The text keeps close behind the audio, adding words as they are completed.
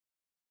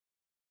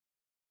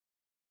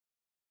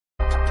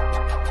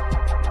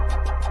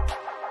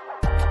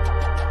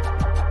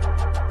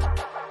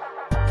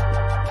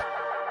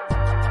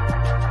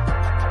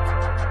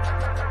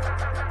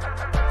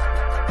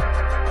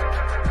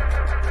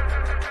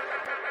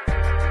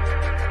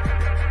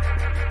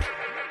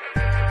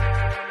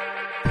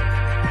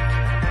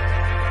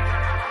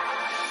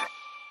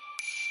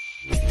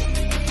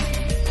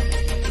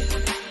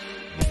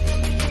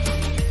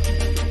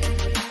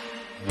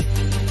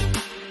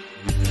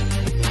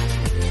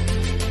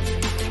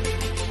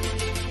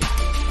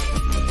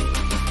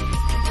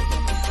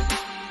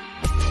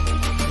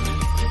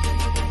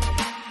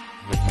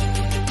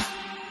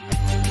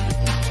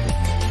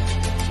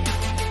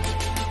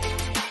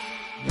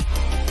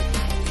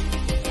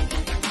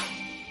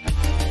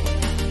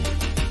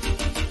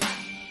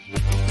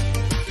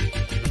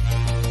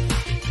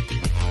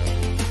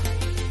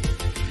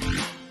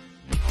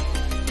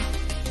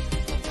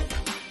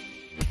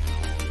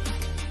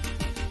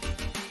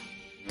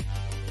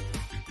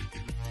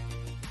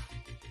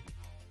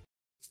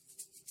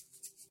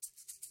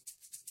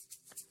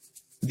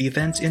the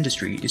events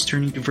industry is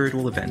turning to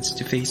virtual events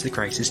to face the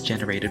crisis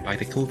generated by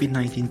the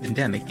COVID-19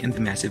 pandemic and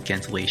the massive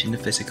cancellation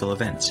of physical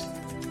events.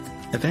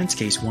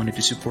 Eventscase wanted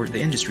to support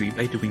the industry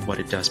by doing what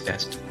it does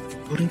best,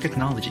 putting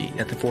technology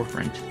at the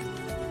forefront.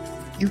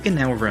 You can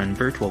now run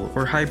virtual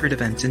or hybrid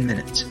events in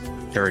minutes.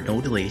 There are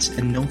no delays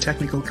and no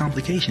technical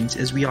complications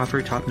as we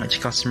offer top-notch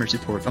customer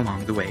support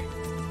along the way.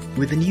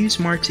 With the new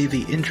Smart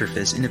TV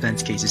interface in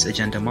Eventscase's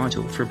agenda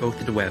module for both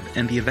the web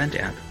and the event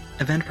app,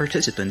 event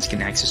participants can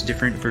access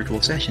different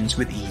virtual sessions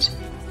with ease.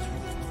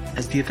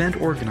 As the event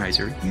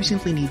organizer, you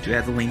simply need to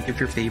add the link of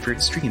your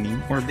favorite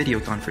streaming or video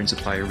conference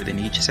supplier within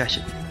each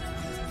session.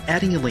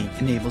 Adding a link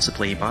enables a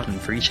play button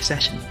for each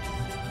session.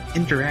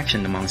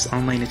 Interaction amongst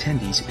online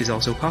attendees is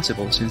also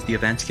possible since the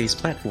Eventscase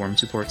platform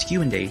supports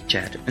Q&A,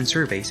 chat, and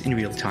surveys in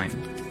real time.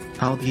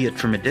 Albeit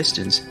from a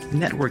distance,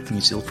 networking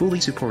is still fully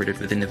supported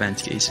within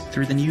Eventscase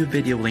through the new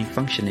video link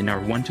function in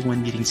our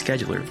one-to-one meeting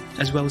scheduler,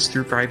 as well as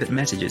through private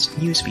messages,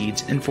 news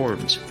feeds, and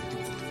forums.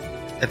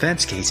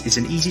 Eventscase is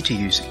an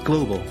easy-to-use,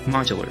 global,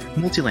 modular,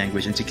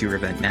 multi-language, and secure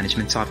event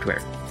management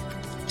software.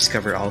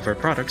 Discover all of our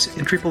products at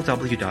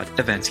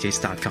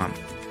www.eventscase.com.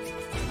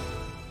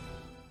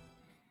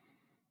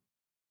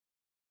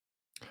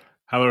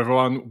 Hello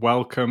everyone,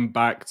 welcome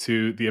back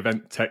to the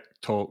Event Tech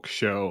Talk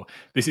Show.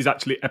 This is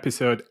actually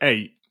episode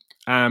 8.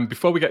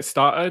 Before we get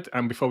started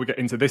and before we get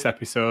into this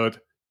episode,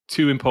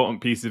 2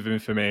 important pieces of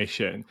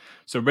information.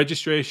 So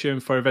registration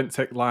for Event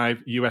Tech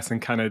Live US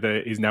and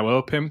Canada is now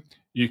open.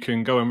 You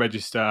can go and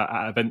register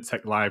at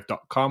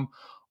eventtechlive.com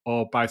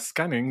or by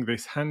scanning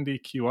this handy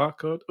QR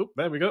code. Oh,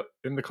 there we go,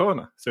 in the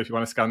corner. So if you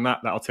want to scan that,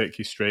 that'll take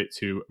you straight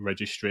to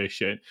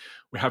registration.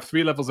 We have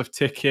 3 levels of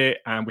ticket,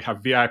 and we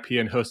have VIP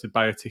and hosted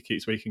buyer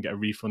tickets where you can get a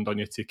refund on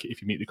your ticket if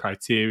you meet the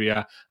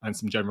criteria, and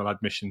some general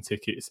admission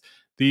tickets.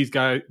 These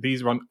are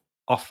on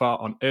offer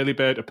on early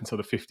bird up until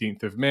the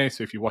 15th of May.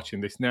 So if you're watching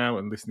this now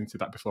and listening to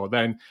that before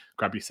then,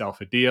 grab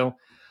yourself a deal.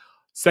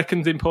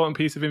 Second important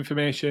piece of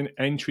information,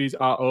 entries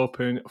are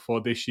open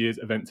for this year's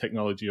Event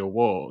Technology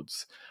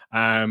Awards.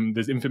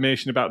 There's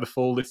information about the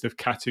full list of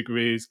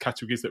categories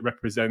that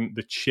represent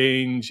the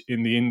change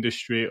in the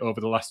industry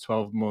over the last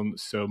 12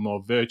 months, so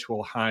more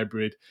virtual,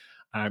 hybrid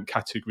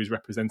categories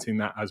representing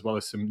that, as well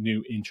as some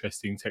new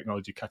interesting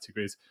technology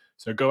categories.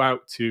 So go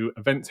out to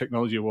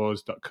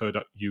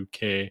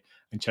eventtechnologyawards.co.uk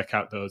and check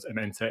out those and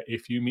enter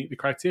if you meet the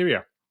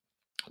criteria.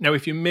 Now,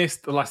 if you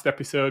missed the last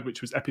episode,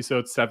 which was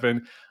episode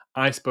 7,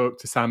 I spoke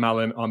to Sam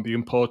Allen on the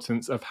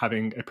importance of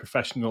having a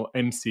professional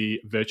MC,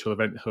 virtual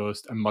event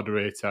host, and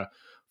moderator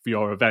for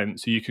your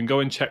event. So you can go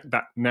and check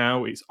that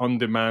now. It's on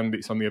demand.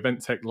 It's on the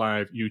Event Tech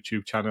Live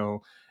YouTube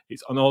channel.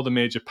 It's on all the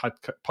major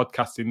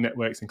podcasting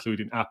networks,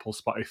 including Apple,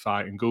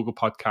 Spotify, and Google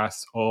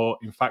Podcasts. Or,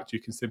 in fact,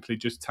 you can simply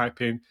just type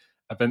in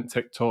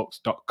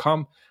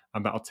eventtechtalks.com,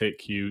 and that'll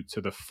take you to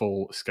the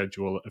full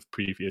schedule of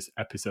previous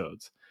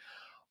episodes.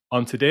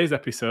 On today's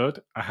episode,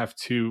 I have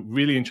 2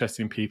 really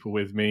interesting people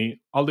with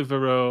me, Oliver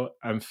Rowe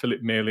and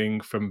Philip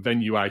Mailing from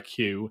Venue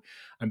IQ,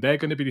 and they're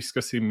going to be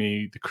discussing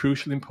the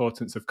crucial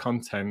importance of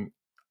content,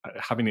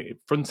 having it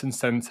front and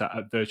center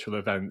at virtual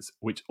events,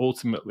 which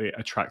ultimately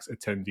attracts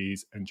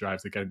attendees and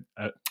drives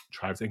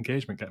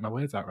engagement. Get my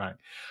words out right.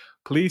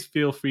 Please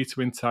feel free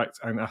to interact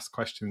and ask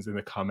questions in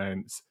the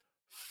comments.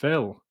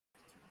 Phil,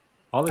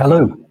 Oliver,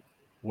 hello.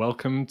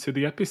 Welcome to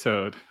the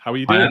episode. How are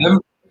you doing? Hi, Adam.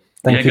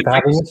 Thank you for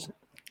having us.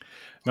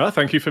 No,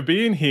 thank you for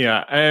being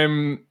here.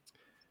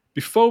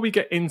 Before we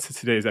get into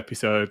today's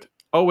episode,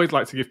 I always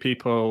like to give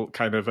people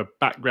kind of a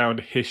background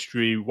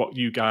history,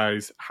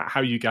 how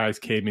you guys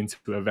came into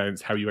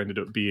events, how you ended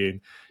up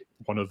being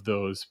one of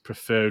those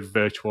preferred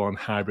virtual and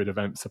hybrid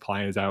event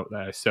suppliers out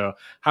there. So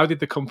how did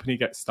the company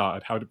get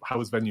started? How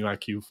was Venue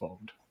IQ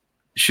formed?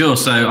 Sure.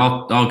 So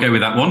I'll go with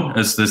that one,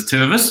 as there's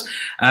 2 of us.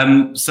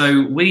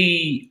 So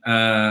we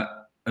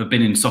have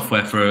been in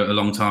software for a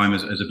long time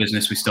as a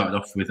business. We started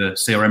off with a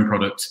CRM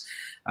product.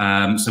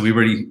 So we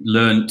really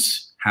learnt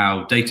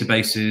how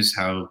databases,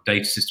 how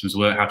data systems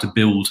work, how to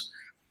build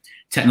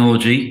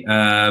technology.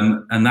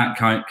 And that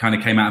kind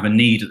of came out of a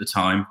need at the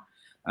time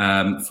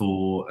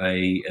for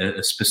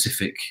a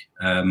specific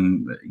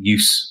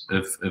use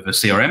of a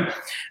CRM,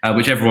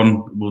 which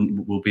everyone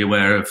will be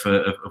aware of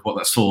what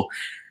that's for.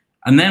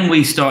 And then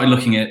we started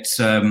looking at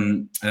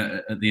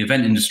the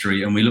event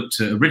industry, and we looked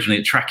originally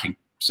at tracking.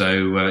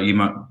 So you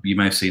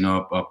may have seen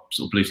our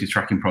sort of Bluetooth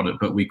tracking product,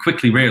 but we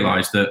quickly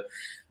realised that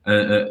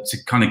to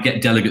kind of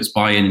get delegates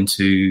buy-in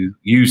to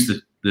use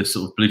the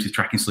sort of Bluetooth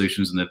tracking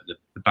solutions and the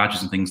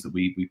badges and things that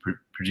we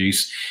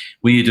produce,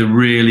 we had a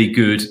really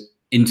good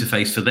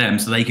interface for them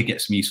so they could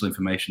get some useful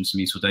information, some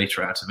useful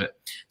data out of it.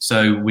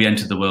 So we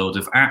entered the world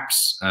of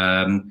apps.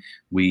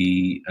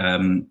 We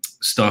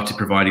started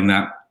providing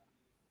that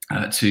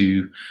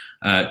to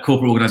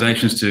corporate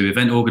organizations, to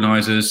event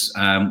organizers.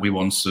 We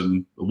won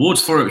some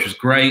awards for it, which was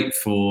great,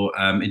 for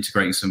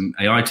integrating some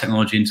AI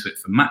technology into it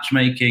for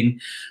matchmaking,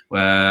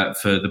 for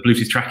the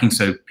Bluetooth tracking,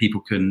 so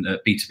people can,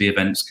 B2B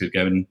events could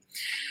go and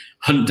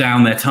hunt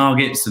down their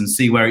targets and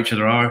see where each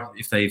other are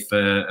if they've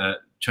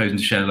chosen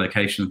to share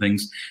location and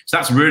things. So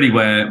that's really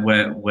where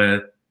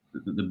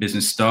the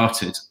business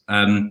started.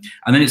 And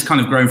then it's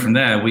kind of grown from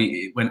there.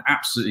 It went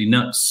absolutely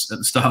nuts at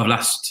the start of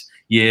last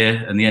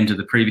year and the end of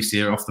the previous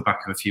year off the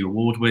back of a few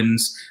award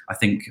wins. I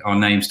think our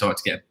name started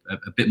to get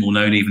a bit more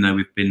known, even though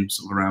we've been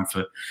sort of around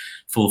for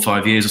 4 or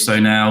 5 years or so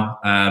now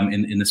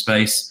in the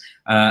space.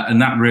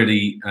 And that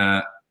really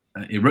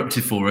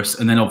erupted for us.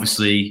 And then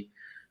obviously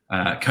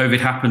COVID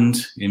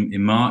happened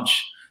in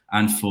March.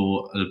 And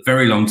for a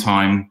very long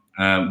time,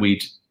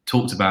 we'd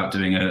talked about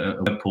doing a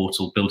web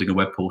portal, building a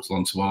web portal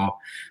onto our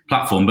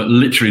platform, but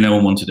literally no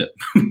one wanted it.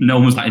 No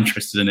one was that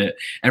interested in it.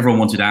 Everyone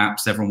wanted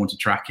apps, everyone wanted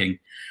tracking.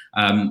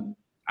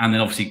 And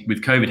then obviously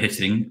with COVID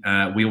hitting,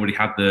 we already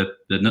had the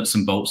nuts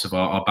and bolts of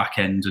our back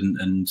end.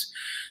 And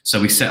so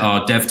we set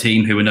our dev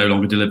team, who were no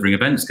longer delivering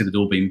events because it had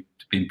all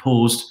been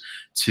paused,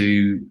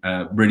 to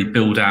really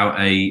build out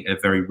a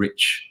very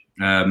rich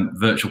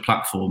virtual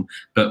platform.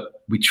 But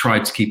we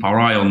tried to keep our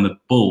eye on the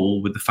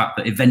ball with the fact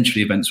that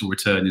eventually events will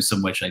return in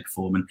some way, shape, or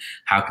form, and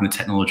how can the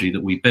technology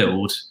that we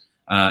build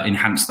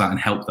enhance that and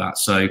help that.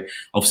 So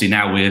obviously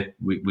now we're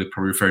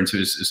probably referring to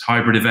it as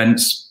hybrid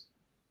events,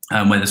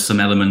 where there's some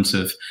element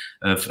of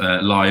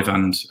live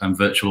and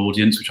virtual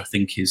audience, which I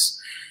think is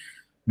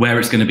where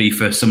it's going to be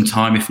for some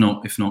time, if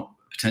not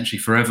potentially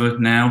forever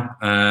now.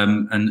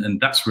 And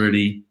that's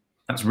really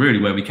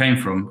where we came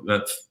from.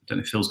 But I don't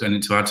know if Phil's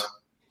going to add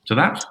to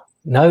that.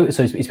 No,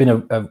 so it's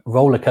been a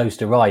roller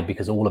coaster ride,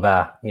 because all of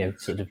our,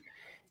 sort of,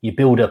 you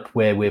build up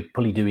where we're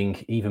probably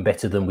doing even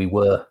better than we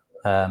were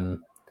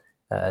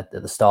at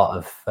the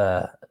start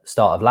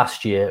of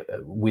last year,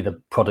 with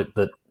a product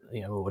that,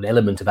 an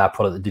element of our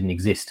product that didn't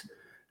exist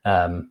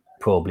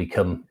probably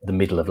come the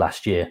middle of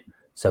last year.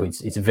 So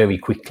it's very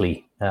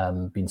quickly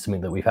been something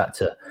that we've had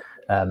to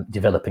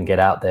develop and get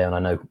out there. And I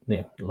know,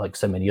 like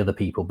so many other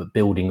people, but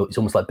it's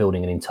almost like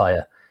building an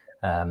entire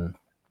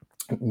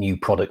new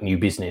product, new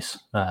business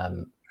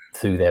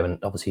through there, and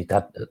obviously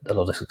had a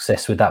lot of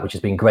success with that, which has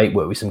been great.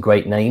 Worked with some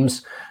great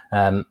names,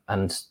 and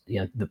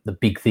the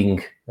big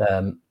thing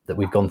that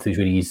we've gone through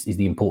really is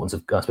the importance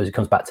of, I suppose it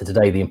comes back to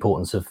today, the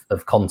importance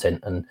of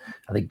content. And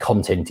I think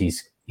content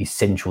is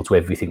central to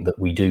everything that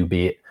we do,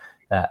 be it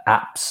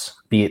apps,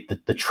 be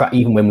it the track,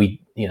 even when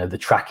we, the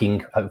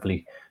tracking.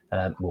 Hopefully,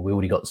 we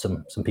already got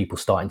some people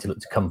starting to look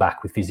to come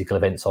back with physical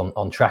events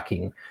on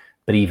tracking.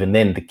 But even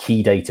then, the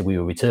key data we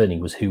were returning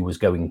was who was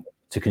going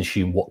to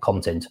consume what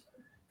content,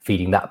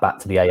 feeding that back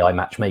to the AI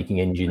matchmaking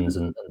engines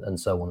and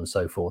so on and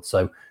so forth.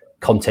 So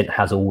content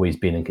has always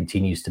been and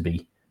continues to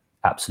be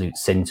absolute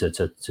center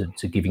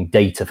to giving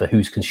data for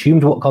who's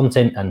consumed what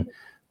content, and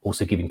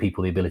also giving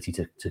people the ability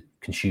to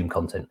consume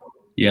content.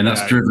 Yeah, and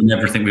that's driven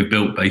everything we've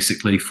built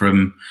basically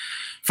from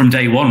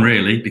day one,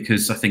 really,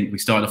 because I think we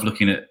started off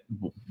looking at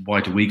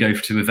why do we go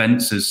to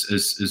events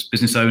as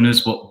business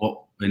owners,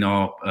 what in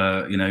our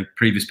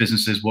previous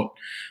businesses,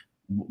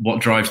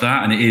 what drives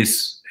that, and it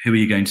is who are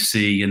you going to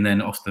see, and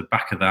then off the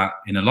back of that,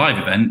 in a live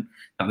event,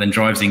 that then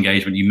drives the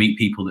engagement. You meet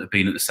people that have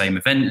been at the same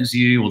event as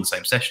you or the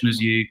same session as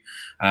you.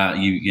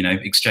 You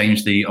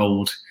exchange the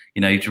old,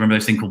 do you remember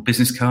those things called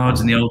business cards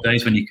in the old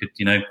days when you could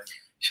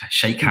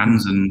shake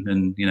hands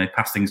and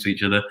pass things to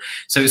each other?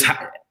 So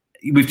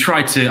we've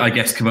tried to, I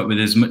guess, come up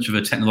with as much of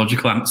a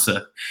technological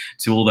answer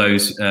to all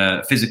those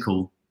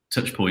physical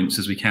touch points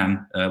as we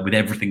can with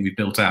everything we've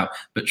built out,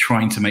 but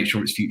trying to make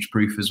sure it's future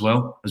proof as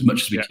well, as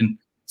much as we can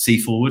see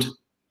forward.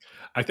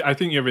 I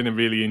think you're in a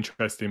really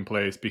interesting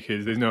place,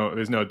 because there's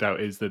no doubt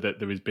is that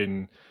there has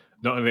been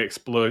not only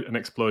an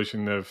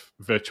explosion of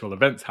virtual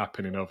events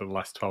happening over the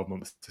last 12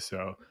 months or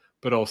so,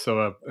 but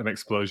also an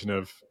explosion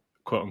of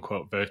quote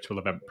unquote virtual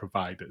event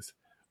providers,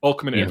 all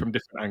coming in from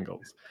different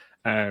angles.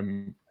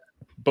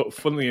 But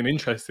funnily and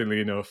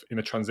interestingly enough, in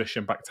a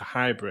transition back to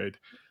hybrid,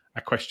 I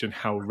question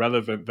how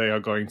relevant they are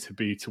going to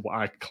be to what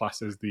I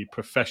class as the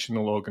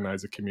professional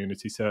organizer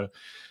community. So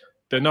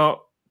they're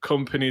not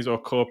companies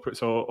or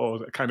corporates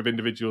or kind of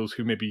individuals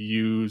who maybe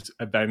use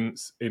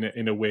events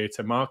in a way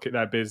to market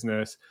their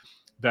business.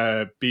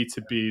 They're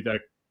B2B, they're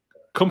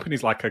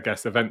companies like, I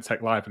guess, Event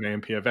Tech Live and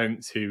AMP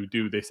Events, who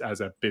do this as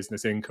a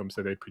business income.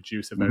 So they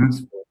produce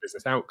events for a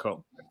business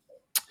outcome.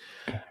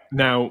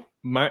 Now,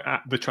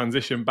 the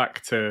transition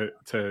back to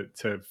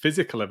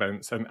physical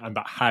events and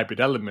that hybrid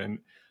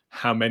element,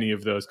 how many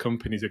of those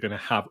companies are going to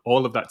have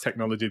all of that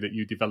technology that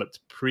you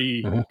developed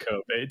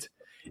pre-COVID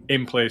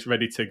in place,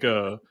 ready to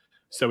go?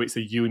 So it's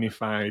a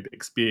unified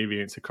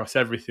experience across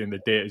everything. The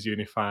data is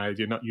unified.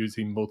 You're not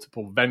using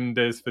multiple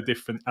vendors for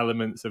different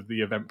elements of the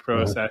event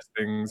process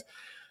things.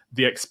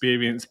 The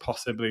experience,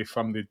 possibly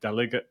from the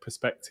delegate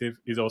perspective,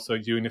 is also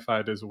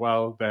unified as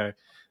well.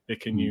 They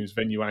can use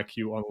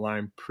VenueIQ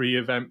online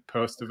pre-event,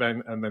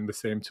 post-event, and then the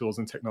same tools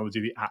and technology,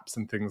 the apps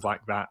and things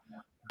like that,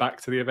 back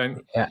to the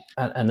event. Yeah,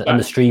 and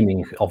the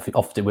streaming,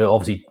 often we're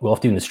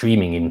off doing the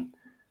streaming in,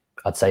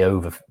 I'd say,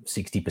 over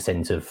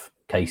 60% of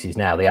cases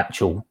now. The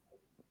actual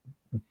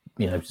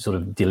sort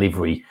of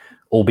delivery,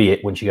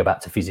 albeit once you go back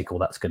to physical,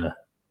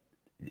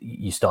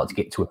 you start to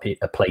get to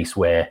a place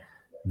where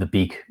the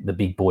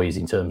big boys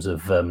in terms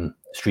of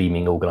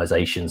streaming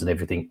organizations and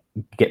everything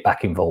get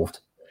back involved.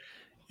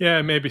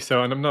 Yeah, maybe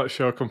so. And I'm not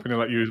sure a company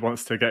like you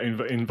wants to get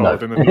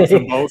involved in the nuts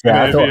and bolts.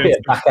 Yeah, I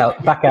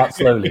thought back out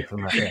slowly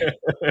from that. Yeah.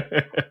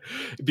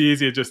 It'd be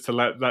easier just to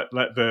let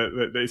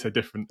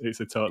the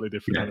it's a totally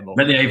different animal.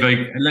 Let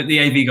the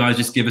AV guys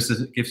just give us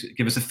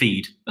a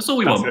feed. That's all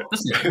we want.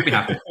 That's it. We'll be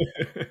happy.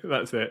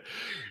 That's it.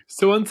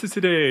 So on to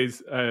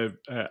today's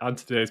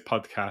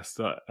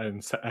podcast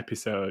and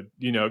episode.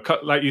 You know,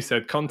 like you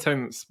said,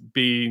 content's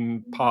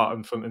been part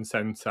and front and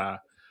center.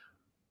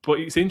 But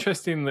it's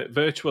interesting that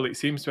virtual, it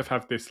seems to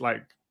have this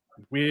like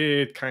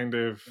weird kind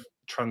of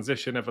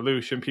transition,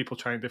 evolution, people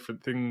trying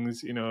different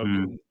things, you know,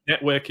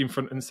 networking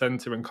front and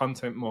center and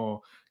content more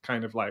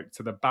kind of like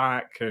to the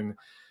back. And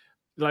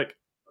like,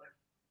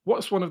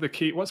 what's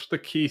the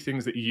key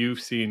things that you've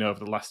seen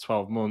over the last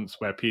 12 months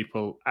where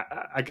people,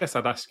 I guess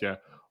I'd ask you,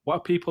 what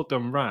have people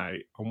done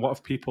right and what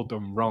have people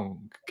done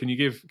wrong? Can you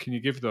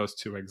give those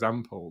two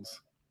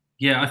examples?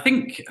 Yeah, I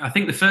think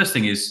the first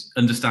thing is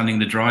understanding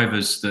the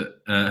drivers that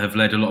have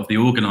led a lot of the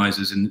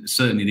organisers, and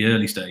certainly the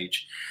early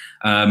stage.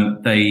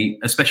 They,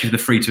 especially the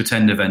free to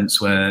attend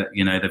events, where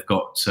they've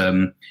got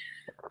a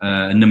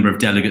number of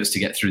delegates to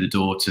get through the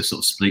door to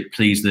sort of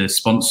please the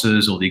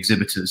sponsors or the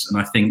exhibitors.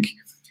 And I think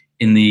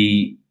in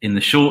the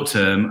short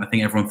term, I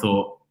think everyone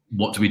thought,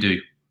 what do we do?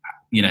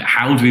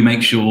 How do we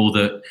make sure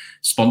that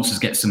sponsors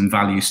get some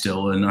value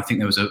still? And I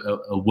think there was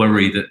a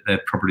worry that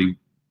there probably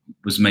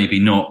was maybe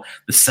not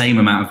the same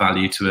amount of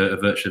value to a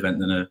virtual event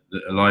than a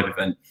live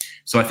event.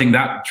 So I think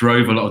that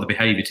drove a lot of the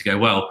behavior to go,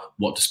 well,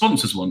 what do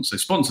sponsors want? So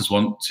sponsors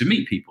want to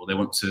meet people. They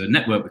want to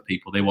network with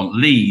people. They want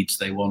leads.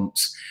 They want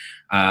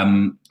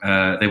to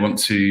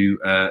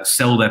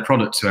sell their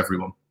product to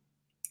everyone.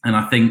 And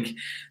I think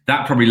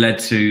that probably led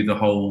to the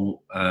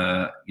whole,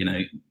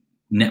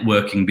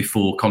 networking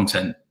before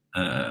content.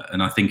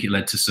 And I think it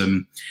led to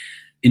some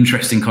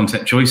interesting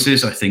content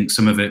choices. I think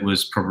some of it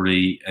was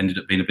probably ended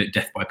up being a bit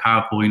death by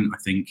PowerPoint. I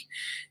think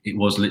it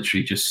was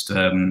literally just,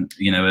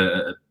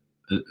 a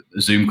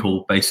Zoom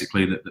call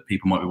basically that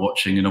people might be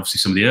watching. And obviously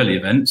some of the early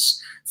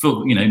events,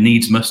 for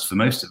needs must for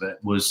most of it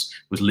was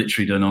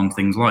literally done on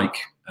things like,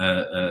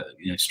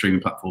 streaming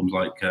platforms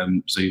like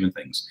Zoom and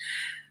things.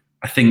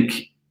 I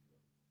think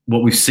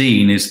what we've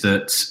seen is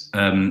that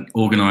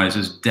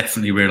organisers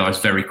definitely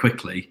realised very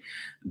quickly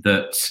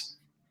that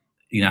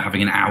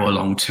having an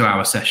hour-long,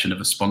 2-hour session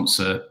of a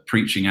sponsor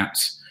preaching at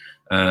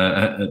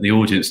the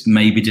audience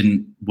maybe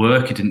didn't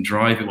work. It didn't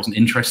drive. It wasn't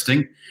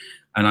interesting.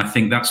 And I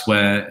think that's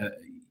where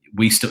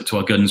we stuck to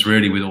our guns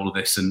really with all of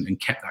this and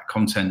kept that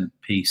content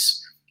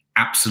piece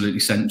absolutely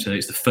central.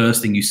 It's the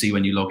first thing you see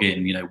when you log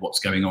in. What's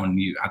going on.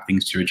 You add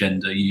things to your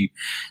agenda.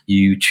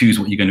 You choose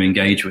what you're going to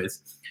engage with,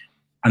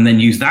 and then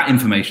use that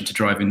information to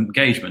drive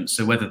engagement.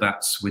 So whether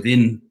that's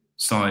within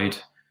side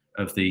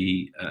of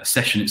the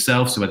session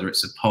itself, so whether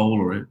it's a poll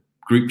or a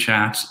group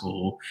chat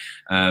or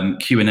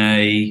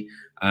Q&A,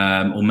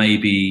 or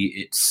maybe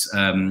it's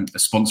a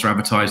sponsor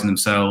advertising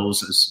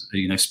themselves as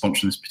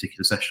sponsoring this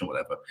particular session or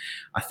whatever.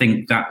 I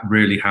think that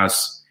really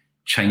has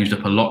changed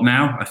up a lot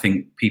now. I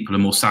think people are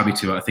more savvy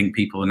to it. I think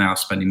people are now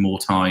spending more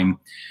time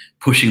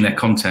pushing their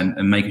content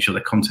and making sure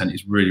their content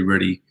is really,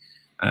 really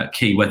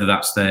key, whether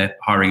that's they're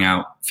hiring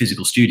out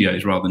physical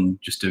studios rather than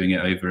just doing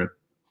it over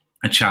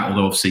a chat,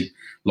 although obviously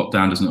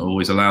lockdown doesn't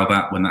always allow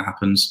that when that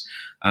happens.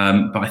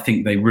 But I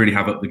think they really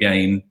have up the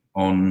game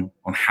on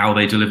how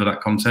they deliver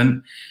that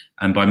content.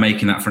 And by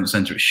making that front and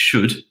center, it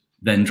should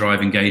then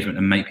drive engagement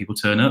and make people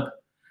turn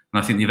up.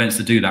 And I think the events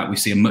that do that, we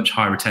see a much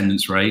higher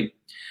attendance rate.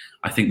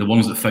 I think the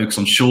ones that focus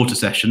on shorter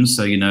sessions,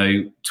 so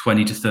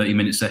 20 to 30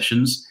 minute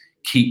sessions,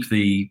 keep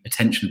the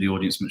attention of the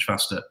audience much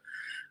faster.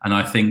 And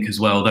I think as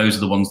well, those are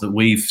the ones that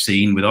we've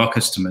seen with our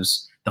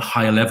customers, the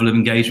higher level of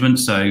engagement.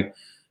 So,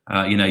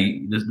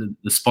 the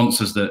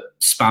sponsors that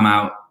spam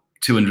out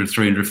 200,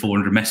 300,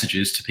 400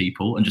 messages to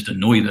people and just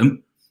annoy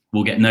them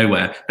will get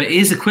nowhere. But it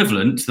is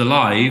equivalent to the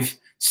live,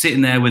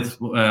 sitting there with,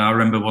 I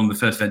remember one of the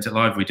first events at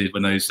Live we did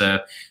when those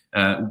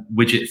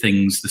widget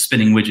things, the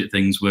spinning widget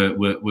things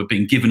were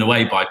being given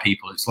away by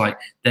people. It's like,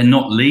 they're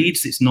not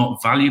leads, it's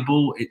not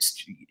valuable, it's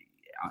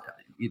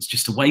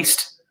just a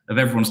waste of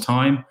everyone's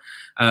time.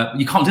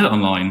 You can't do that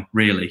online,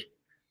 really.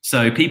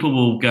 So people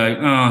will go,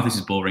 oh, this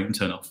is boring, and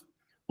turn off.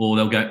 Or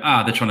they'll go,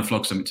 they're trying to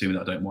flog something to me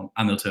that I don't want,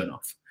 and they'll turn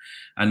off.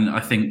 And I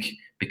think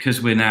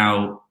because we're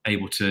now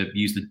able to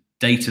use the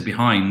data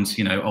behind,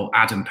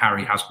 Adam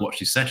Parry has watched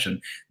his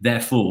session.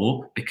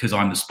 Therefore, because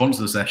I'm the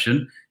sponsor of the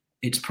session,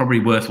 it's probably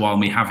worthwhile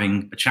me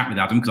having a chat with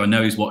Adam because I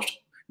know he's watched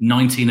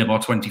 19 of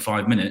our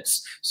 25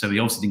 minutes. So he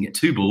obviously didn't get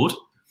too bored.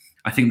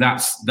 I think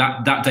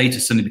that data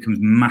suddenly becomes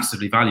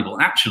massively valuable.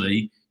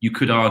 Actually, you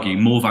could argue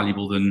more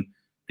valuable than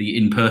the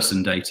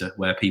in-person data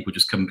where people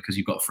just come because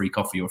you've got free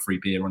coffee or free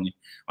beer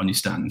on your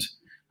stand.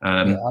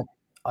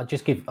 I'll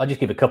just give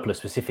a couple of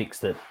specifics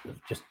that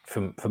just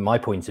from my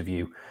point of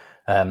view.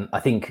 I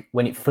think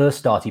when it first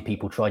started,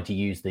 people tried to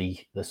use the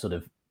sort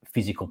of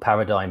physical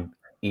paradigm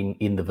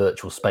in the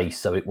virtual space.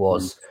 So it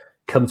was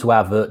come to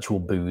our virtual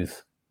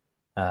booth,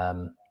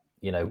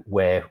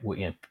 where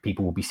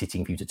people will be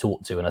sitting for you to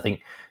talk to. And I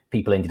think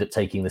people ended up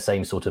taking the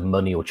same sort of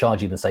money or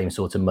charging the same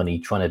sort of money,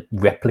 trying to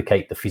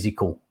replicate the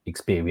physical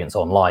experience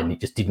online. It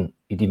just didn't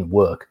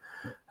work.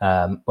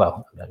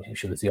 Well, I'm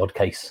sure there's the odd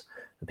case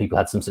that people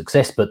had some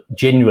success, but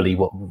generally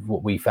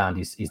what we found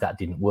is that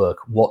didn't work.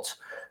 What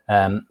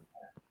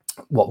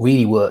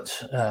really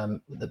worked,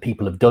 that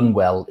people have done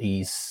well,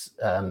 is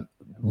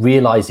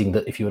realizing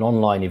that if you're an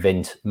online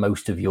event,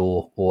 most of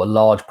or a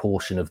large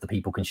portion of the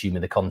people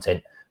consuming the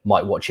content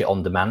might watch it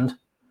on demand.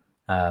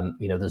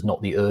 There's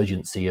not the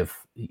urgency of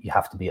you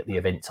have to be at the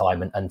event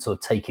time, and sort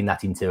of taking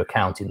that into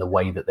account in the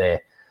way that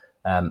they're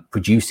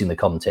producing the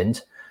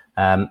content.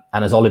 And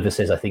as Oliver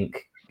says, I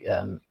think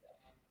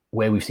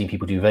where we've seen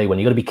people do very well,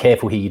 you've got to be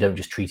careful here. You don't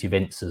just treat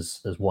events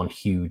as one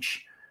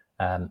huge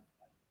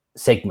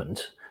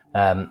segment,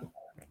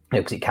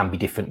 because it can be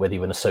different whether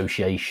you're an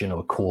association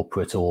or a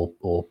corporate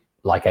or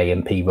like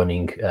AMP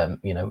running, an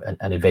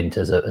event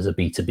as a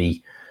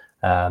B2B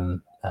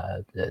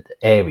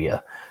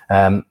area.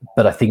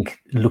 But I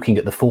think looking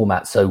at the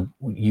format, so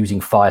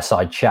using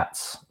fireside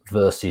chats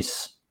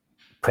versus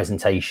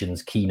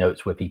presentations,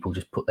 keynotes where people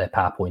just put their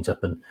PowerPoint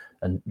up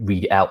and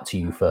read it out to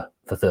you for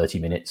 30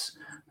 minutes,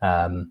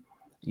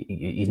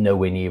 is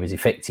nowhere near as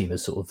effective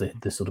as sort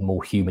of the sort of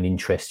more human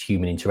interest,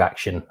 human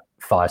interaction,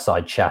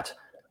 fireside chat,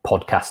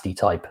 podcasty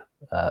type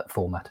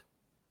format.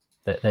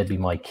 That'd be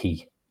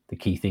the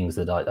key things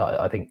that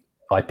I think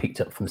I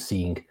picked up from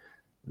seeing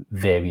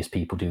various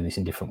people do this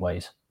in different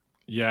ways.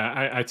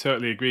 Yeah, I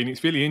totally agree. And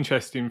it's really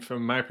interesting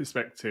from my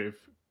perspective,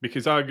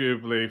 because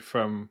arguably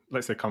from,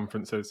 let's say,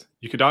 conferences,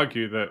 you could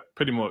argue that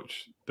pretty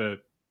much the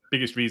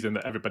biggest reason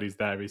that everybody's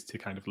there is to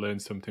kind of learn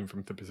something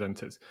from the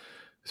presenters.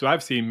 So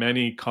I've seen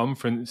many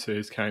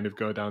conferences kind of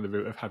go down the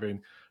route of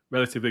having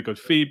relatively good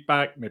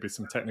feedback, maybe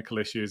some technical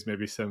issues,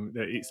 maybe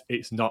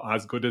it's not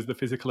as good as the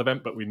physical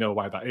event, but we know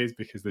why that is,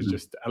 because there's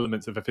just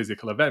elements of a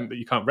physical event that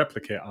you can't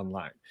replicate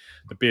online.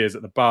 The beers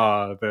at the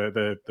bar,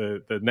 the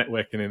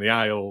networking in the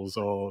aisles,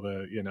 or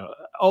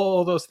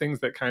all those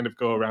things that kind of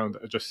go around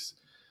are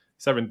just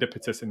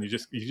serendipitous, and you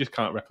just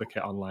can't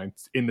replicate online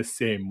in the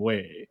same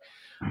way.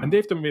 And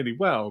they've done really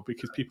well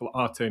because people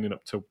are turning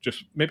up to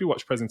just maybe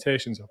watch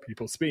presentations or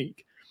people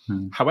speak.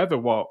 However,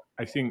 what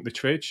I think the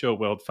trade show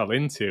world fell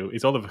into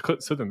is all of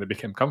a sudden they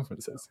became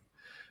conferences.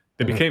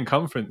 They became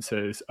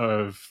conferences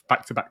of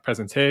back-to-back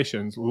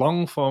presentations,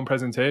 long-form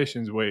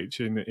presentations, which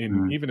even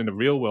in the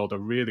real world are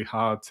really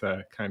hard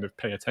to kind of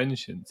pay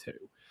attention to.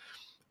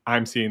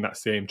 I'm seeing that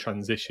same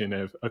transition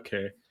of,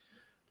 okay,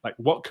 like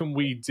what can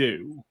we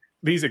do?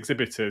 These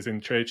exhibitors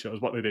in trade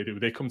shows, what do?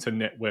 They come to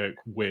network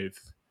with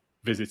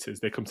visitors.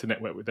 They come to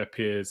network with their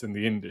peers in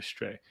the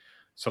industry.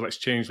 So let's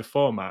change the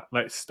format.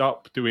 Let's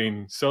stop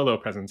doing solo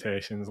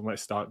presentations and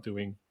let's start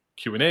doing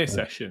Q&A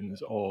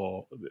sessions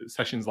or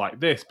sessions like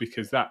this,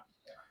 because that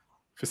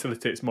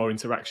facilitates more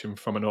interaction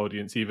from an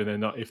audience,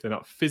 even if they're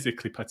not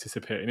physically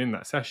participating in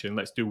that session.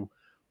 Let's do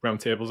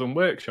roundtables and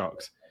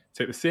workshops.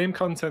 Take the same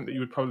content that you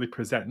would probably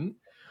present,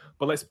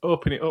 but let's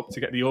open it up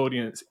to get the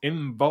audience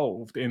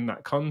involved in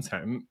that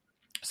content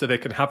so they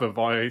can have a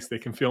voice, they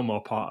can feel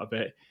more part of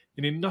it.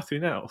 And in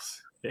nothing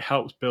else, it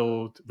helps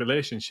build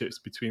relationships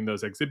between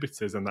those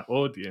exhibitors and that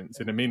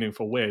audience in a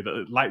meaningful way,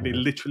 that like they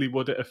literally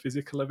would at a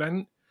physical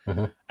event.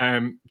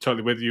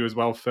 Totally with you as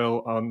well,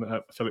 Philip. On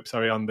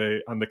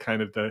the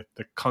kind of the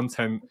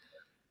content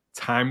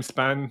time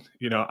span.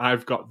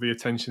 I've got the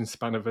attention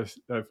span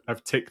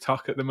of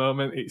TikTok at the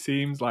moment. It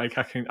seems like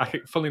I can.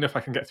 Funnily enough,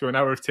 I can get through an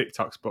hour of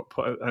TikToks, but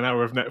put an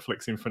hour of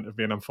Netflix in front of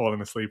me and I'm falling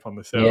asleep on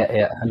the sofa.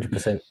 Yeah,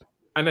 100%.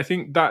 And I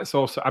think that's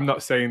also, I'm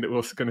not saying that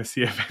we're going to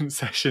see event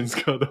sessions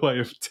go the way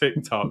of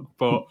TikTok,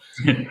 but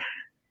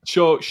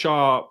short,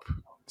 sharp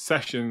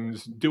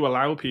sessions do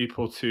allow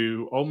people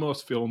to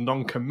almost feel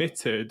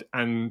non-committed,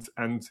 and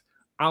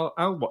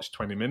I'll watch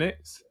 20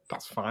 minutes.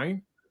 That's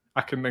fine.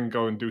 I can then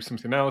go and do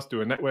something else,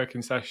 do a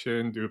networking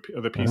session, do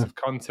another piece of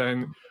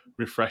content,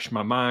 refresh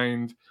my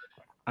mind.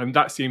 And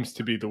that seems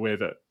to be the way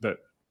that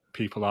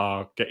people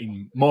are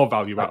getting more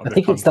value out of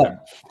the content. I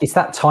think it's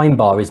that time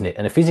bar, isn't it?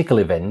 And a physical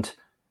event,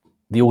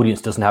 the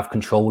audience doesn't have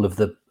control of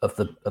the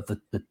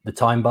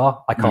time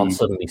bar. I can't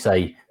suddenly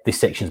say this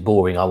section's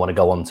boring. I want to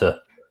go on to,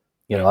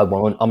 I'm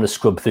going to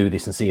scrub through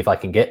this and see if I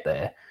can get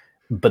there.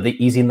 But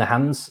it is in the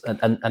hands,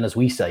 and as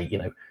we say,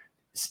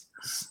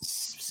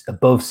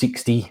 above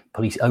 60,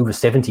 probably over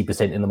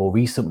 70% in the more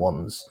recent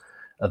ones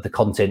of the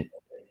content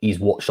is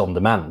watched on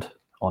demand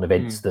on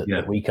events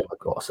that we come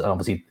across. And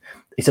obviously,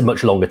 it's a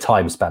much longer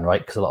time span,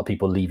 right? Because a lot of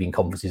people are leaving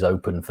conferences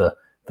open for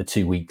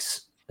 2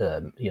 weeks.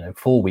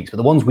 4 weeks, but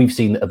the ones we've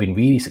seen that have been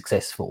really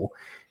successful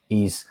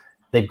is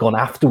they've gone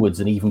afterwards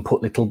and even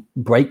put little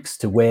breaks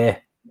to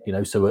where,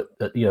 so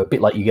a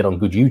bit like you get on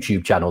good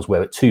YouTube channels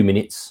where at 2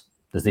 minutes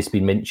has this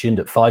been mentioned,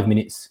 at 5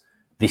 minutes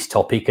this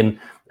topic, and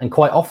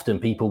quite often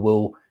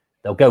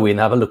they'll go in,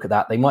 have a look at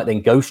that. They might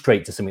then go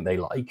straight to something they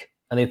like,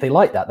 and if they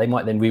like that, they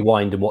might then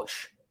rewind and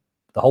watch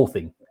the whole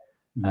thing.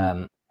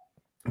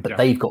 But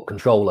they've got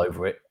control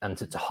over it, and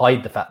to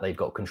hide the fact they've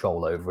got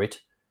control over it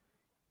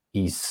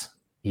is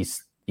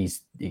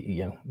is,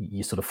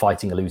 you're sort of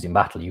fighting a losing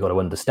battle. You've got to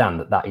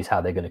understand that is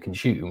how they're going to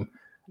consume,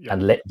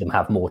 and let them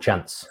have more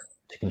chance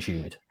to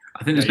consume it.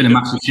 I think there's been a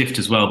massive shift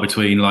as well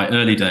between like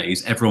early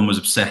days. Everyone was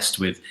obsessed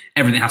with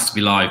everything has to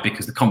be live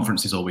because the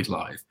conference is always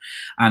live,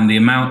 and the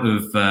amount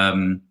of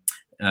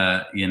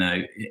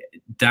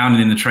down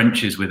in the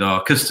trenches with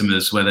our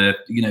customers where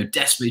they're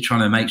desperately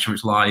trying to make sure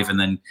it's live, and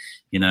then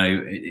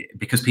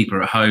because people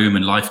are at home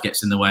and life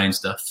gets in the way and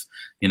stuff.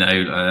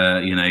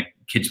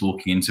 Kids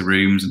walking into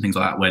rooms and things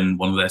like that when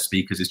one of their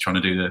speakers is trying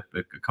to do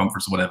a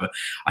conference or whatever.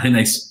 I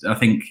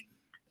think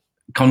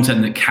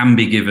content that can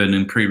be given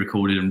and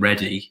pre-recorded and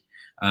ready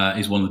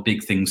is one of the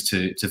big things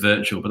to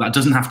virtual, but that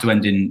doesn't have to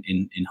end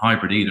in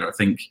hybrid either. I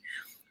think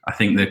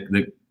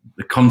the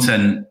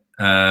content,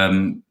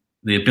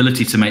 the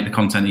ability to make the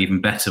content even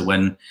better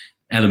when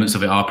elements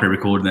of it are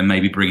pre-recorded and then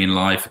maybe bring in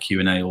live for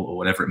Q&A or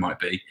whatever it might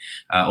be,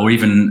 or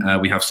even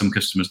we have some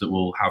customers that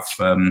will have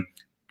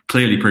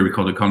clearly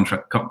pre-recorded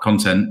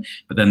content,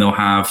 but then they'll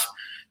have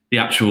the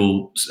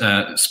actual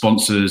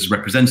sponsors,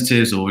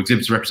 representatives, or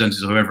exhibitor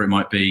representatives, or whoever it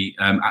might be,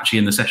 actually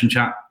in the session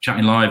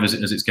chatting live as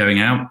it's going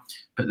out.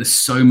 But there's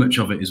so much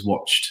of it is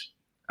watched,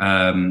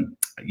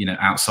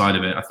 outside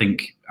of it. I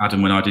think,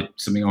 Adam, when I did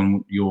something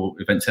on your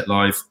Event Tech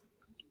Live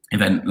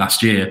event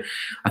last year,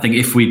 I think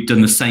if we'd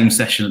done the same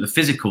session at the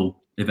physical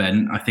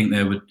event, I think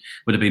there would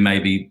have been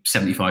maybe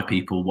 75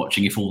 people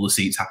watching if all the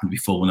seats happened to be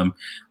full, and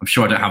I'm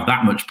sure I don't have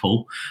that much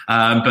pull,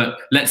 but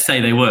let's say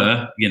they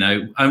were,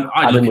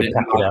 I'd look at it,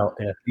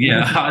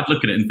 I'd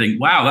look at it and think,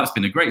 wow, that's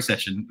been a great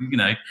session,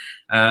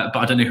 but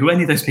I don't know who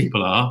any of those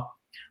people are.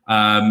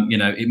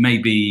 It may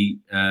be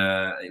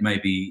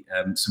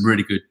some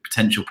really good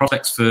potential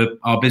prospects for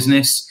our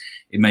business.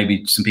 It may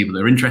be some people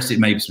that are interested.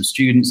 It may be some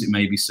students. It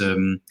may be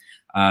some.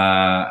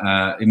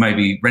 It may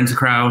be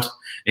Rent-A-Crowd.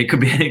 It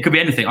could be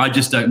anything. I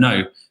just don't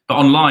know. But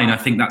online, I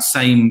think that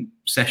same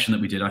session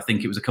that we did, I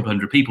think it was a couple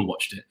hundred people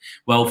watched it.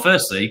 Well,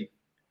 firstly,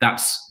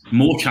 that's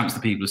more chance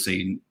that people are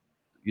seeing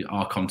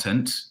our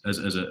content as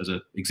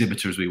a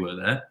exhibitor as we were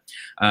there.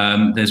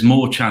 There's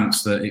more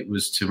chance that it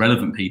was to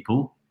relevant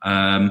people.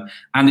 And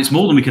it's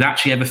more than we could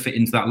actually ever fit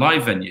into that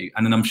live venue.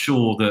 And then I'm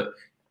sure that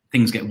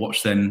things get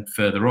watched then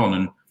further on.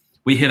 And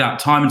we hear that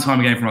time and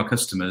time again from our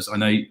customers. I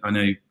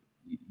know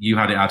you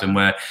had it, Adam,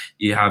 where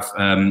you have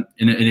an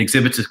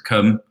exhibitor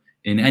come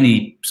in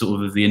any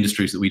sort of the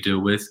industries that we deal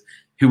with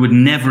who would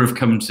never have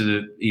come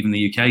to even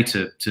the UK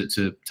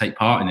to take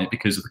part in it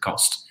because of the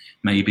cost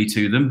maybe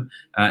to them.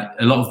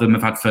 A lot of them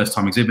have had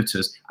first-time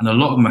exhibitors, and a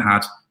lot of them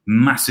have had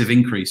massive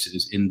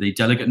increases in the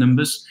delegate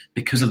numbers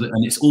because of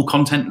and it's all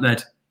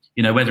content-led.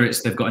 Whether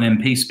it's they've got an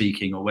MP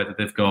speaking or whether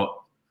they've got,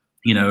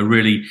 a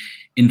really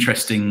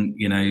interesting,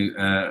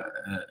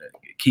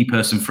 key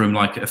person from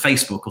like a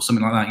Facebook or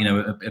something like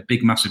that, a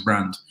big, massive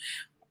brand.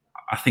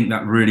 I think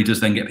that really does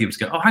then get people to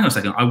go, oh, hang on a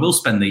second, I will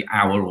spend the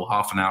hour or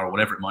half an hour or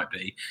whatever it might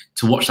be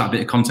to watch that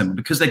bit of content. But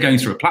because they're going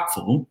through a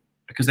platform,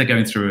 because they're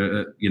going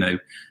through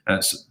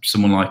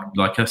someone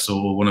like us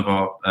or one of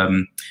our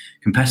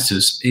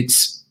competitors,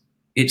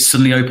 it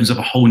suddenly opens up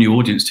a whole new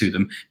audience to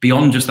them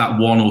beyond just that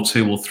 1 or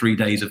 2 or 3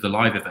 days of the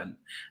live event.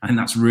 I think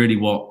that's really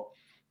what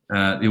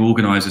the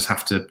organisers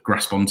have to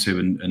grasp onto,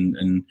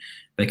 and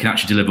they can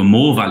actually deliver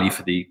more value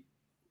for the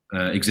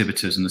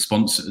exhibitors and the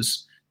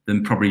sponsors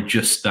than probably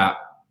just that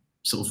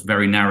sort of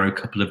very narrow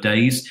couple of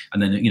days,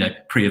 and then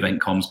pre-event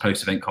comms,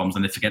 post-event comms,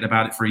 and they forget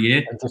about it for a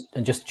year.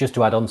 And just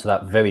to add on to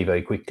that very,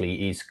 very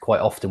quickly, is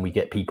quite often we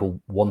get people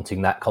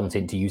wanting that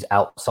content to use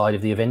outside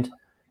of the event.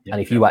 Yeah,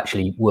 and if you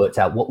actually worked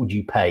out what would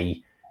you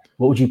pay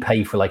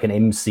for like an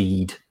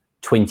emceed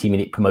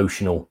 20-minute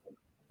promotional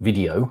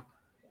video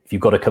if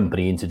you've got a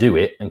company in to do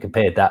it, and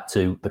compared that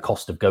to the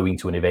cost of going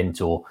to an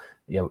event or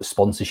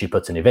sponsorship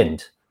at an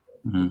event,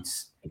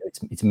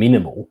 it's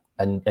minimal,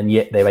 and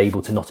yet they're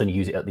able to not only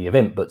use it at the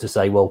event but to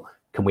say, well,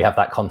 can we have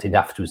that content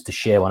afterwards to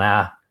share on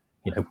our,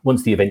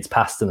 once the event's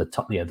passed and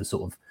the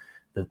sort of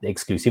the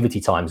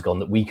exclusivity time's gone,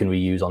 that we can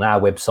reuse on our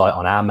website,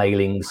 on our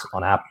mailings,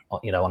 on our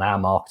on our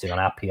marketing, on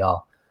our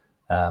PR,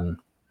 and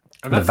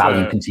the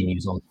value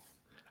continues on.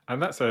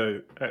 And that's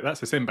a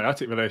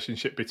symbiotic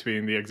relationship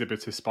between the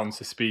exhibitor,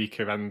 sponsor,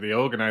 speaker, and the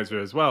organizer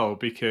as well,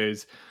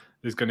 because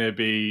there's going to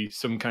be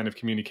some kind of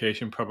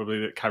communication probably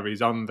that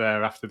carries on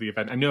there after the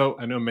event. I know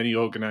many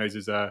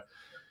organizers are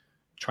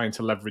trying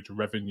to leverage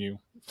revenue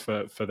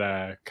for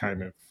their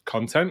kind of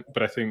content,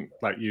 but I think,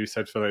 like you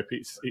said, Philip,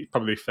 it's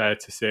probably fair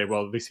to say,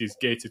 well, this is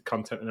gated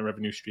content and a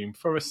revenue stream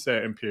for a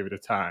certain period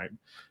of time,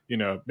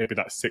 maybe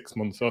that's 6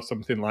 months or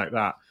something like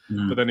that.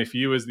 But then if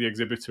you as the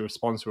exhibitor or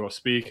sponsor or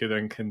speaker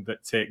then can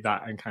take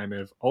that and kind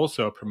of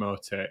also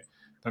promote it,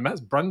 then that's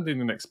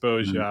branding and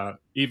exposure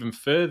even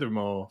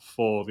furthermore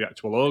for the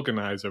actual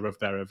organizer of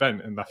their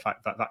event, and the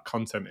fact that that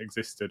content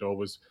existed or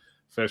was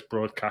first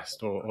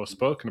broadcast or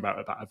spoken about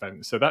at that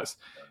event. So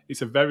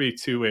it's a very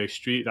two-way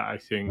street that I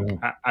think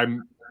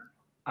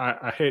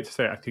I hate to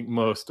say it, I think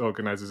most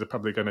organisers are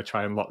probably going to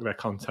try and lock their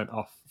content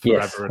off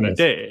forever and a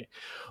day.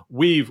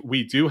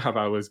 We do have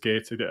ours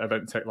gated at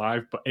Event Tech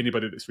Live, but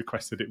anybody that's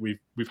requested it,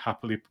 we've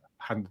happily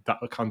handed that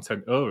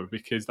content over,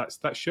 because that's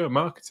show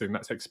marketing,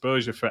 that's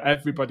exposure for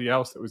everybody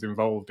else that was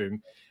involved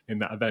in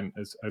that event,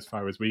 as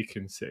far as we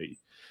can see.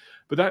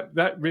 But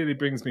that really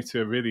brings me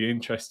to a really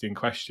interesting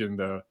question,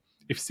 though.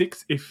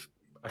 If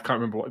I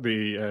can't remember what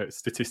the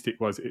statistic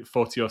was,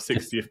 40 or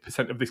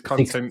 60% of this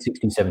content,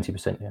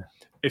 60-70%, yeah.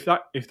 If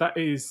that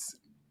is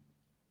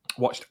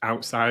watched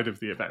outside of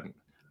the event,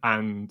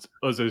 and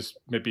us as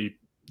maybe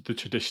the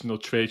traditional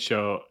trade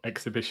show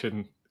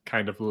exhibition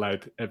kind of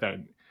led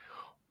event,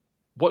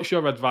 what's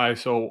your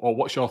advice or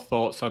what's your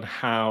thoughts on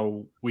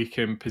how we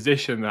can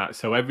position that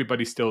so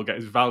everybody still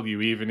gets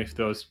value, even if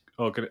those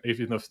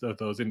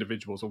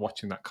individuals are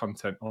watching that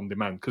content on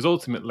demand? Because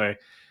ultimately,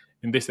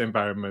 in this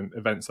environment,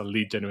 events are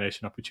lead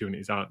generation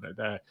opportunities, aren't they?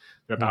 They're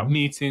about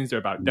meetings, they're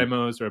about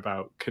demos, they're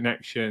about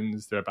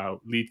connections, they're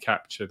about lead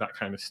capture, that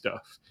kind of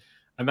stuff.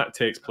 And that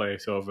takes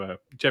place over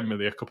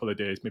generally a couple of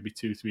days, maybe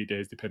 2-3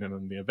 days, depending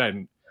on the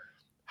event.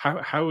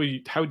 How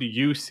do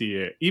you see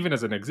it, even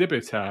as an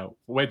exhibitor?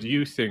 Where do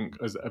you think,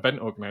 as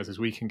event organisers,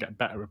 we can get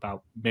better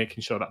about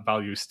making sure that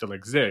value still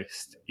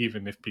exists,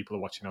 even if people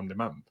are watching on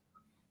demand?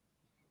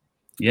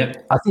 Yeah,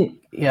 I think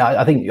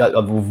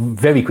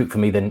very quick for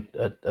me then.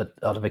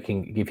 Oliver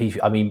can give his.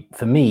 I mean,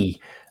 for me,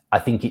 I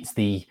think it's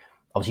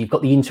obviously you've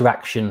got the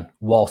interaction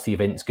whilst the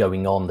event's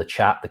going on, the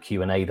chat, the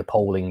Q&A, the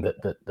polling.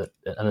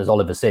 And as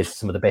Oliver says,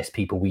 some of the best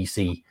people we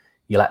see,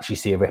 you'll actually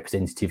see a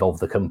representative of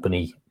the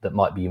company that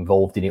might be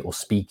involved in it or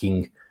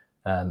speaking,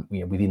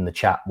 within the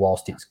chat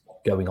whilst it's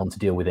going on to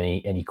deal with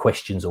any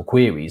questions or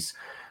queries.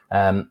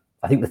 I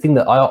think the thing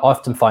that I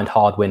often find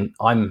hard when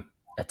I'm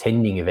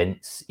attending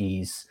events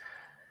is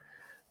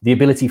the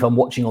ability, if I'm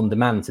watching on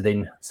demand, to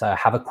then say I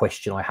have a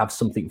question, I have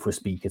something for a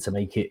speaker, to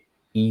make it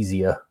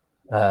easier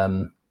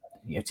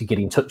to get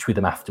in touch with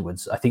them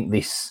afterwards. I think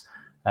this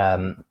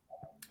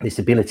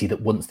ability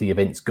that once the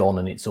event's gone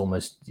and it's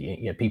almost,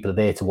 people are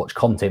there to watch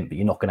content, but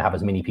you're not going to have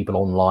as many people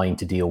online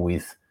to deal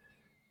with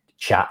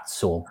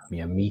chats or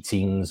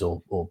meetings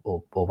or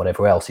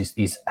whatever else,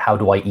 is how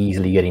do I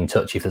easily get in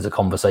touch if there's a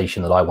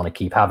conversation that I want to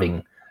keep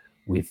having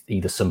with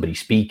either somebody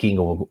speaking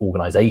or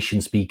organization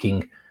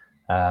speaking.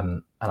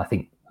 And I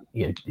think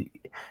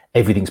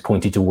everything's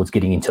pointed towards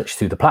getting in touch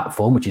through the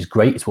platform, which is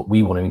great. It's what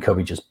we want to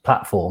encourage as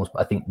platforms.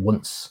 But I think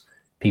once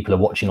people are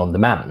watching on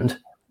demand,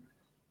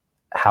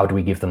 how do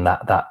we give them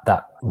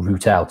that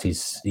route out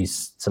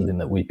is something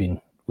that we've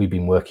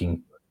been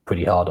working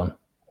pretty hard on.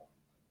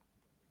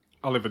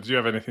 Oliver, do you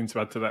have anything to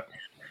add to that?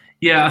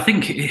 Yeah, I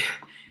think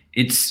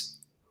it's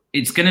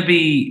going to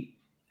be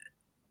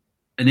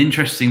an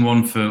interesting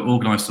one for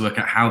organisers to work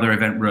out how their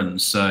event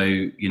runs.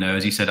 So,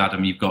 as you said,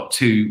 Adam, you've got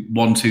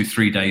 1, 2,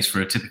 3 days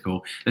for a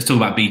typical. Let's talk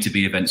about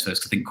B2B events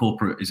first. I think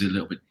corporate is a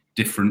little bit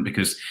different,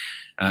 because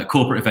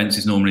corporate events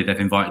is normally they've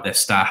invited their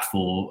staff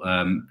or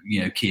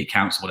key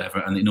accounts or whatever,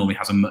 and it normally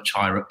has a much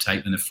higher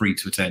uptake than a free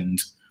to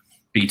attend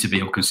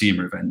B2B or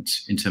consumer event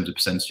in terms of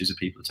percentages of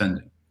people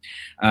attending.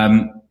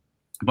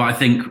 But I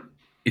think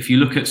if you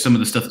look at some of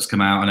the stuff that's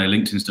come out, I know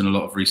LinkedIn's done a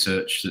lot of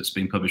research that's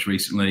been published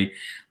recently.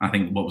 I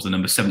think, what was the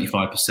number?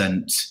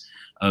 75%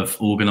 of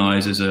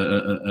organisers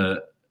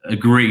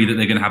agree that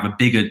they're going to have a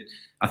bigger.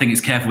 I think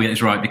it's careful we get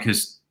this right,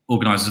 because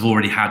organisers have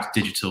already had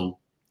digital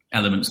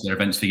elements of their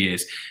events for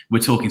years. We're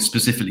talking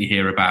specifically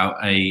here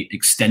about a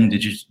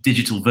extended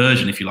digital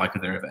version, if you like,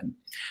 of their event,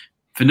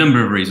 for a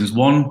number of reasons.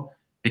 One,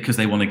 because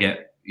they want to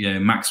get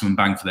maximum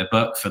bang for their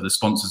buck for the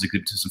sponsors,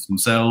 exhibitors, and for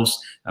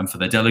themselves, and for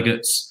their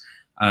delegates.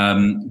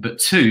 But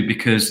two,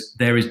 because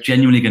there is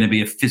genuinely going to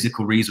be a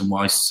physical reason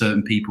why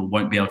certain people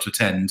won't be able to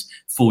attend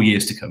for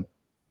years to come.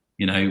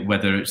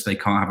 Whether it's they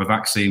can't have a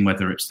vaccine,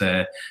 whether it's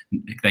they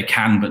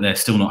can, but they're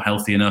still not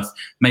healthy enough.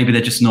 Maybe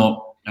they're just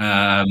not.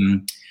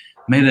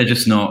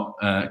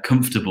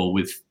 Comfortable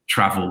with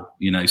travel.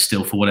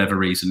 Still for whatever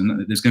reason.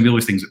 And there's going to be all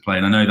these things at play,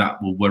 and I know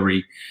that will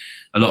worry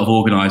a lot of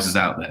organisers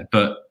out there.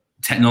 But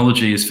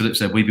technology, as Philip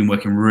said, we've been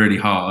working really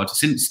hard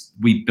since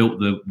we built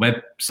the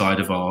web side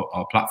of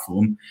our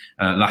platform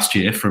last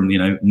year, from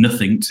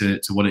nothing to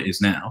what it is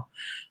now.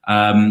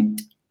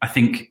 I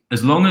think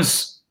as long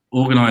as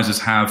organisers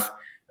have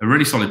a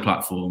really solid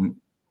platform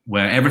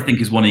where everything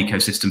is one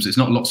ecosystem, so it's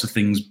not lots of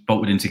things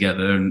bolted in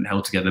together and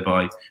held together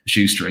by a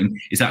shoestring.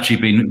 It's actually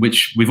been,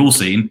 which we've all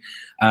seen.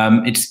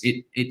 It's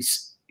the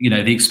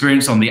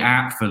experience on the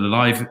app for the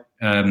live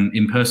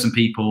in-person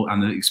people,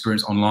 and the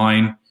experience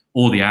online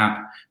or the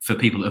app for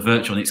people that are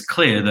virtual. And it's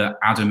clear that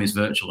Adam is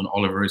virtual and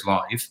Oliver is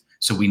live,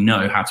 so we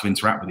know how to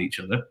interact with each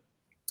other,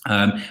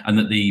 and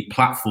that the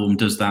platform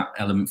does that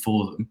element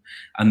for them.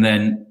 And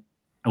then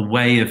a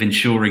way of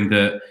ensuring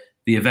that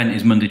the event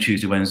is Monday,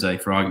 Tuesday, Wednesday,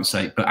 for argument's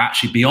sake, but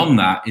actually beyond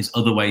that is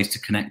other ways to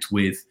connect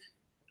with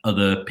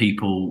other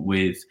people,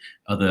 with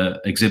other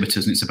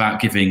exhibitors. And it's about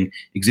giving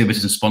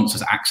exhibitors and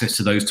sponsors access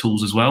to those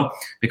tools as well,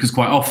 because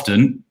quite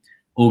often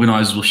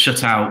organisers will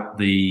shut out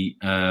the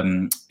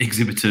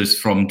exhibitors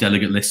from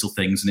delegate lists or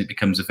things, and it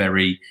becomes a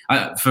very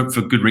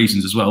for good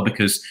reasons as well,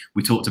 because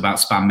we talked about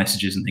spam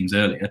messages and things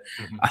earlier.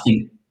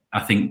 Mm-hmm. I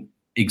think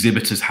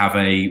exhibitors have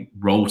a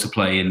role to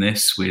play in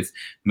this, with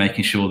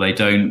making sure they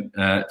don't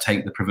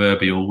take the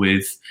proverbial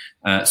with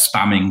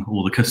spamming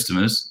all the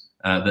customers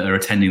that are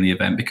attending the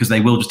event, because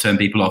they will just turn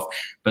people off.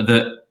 But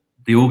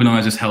the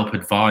organisers help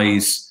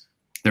advise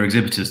their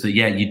exhibitors that,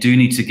 yeah, you do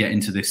need to get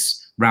into this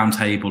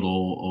roundtable,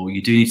 or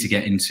you do need to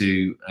get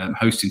into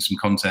hosting some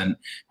content,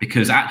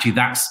 because actually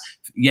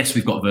yes,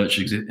 we've got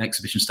virtual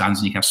exhibition stands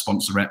and you can have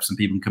sponsor reps and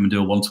people can come and do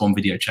a one-to-one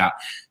video chat.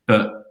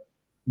 But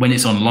when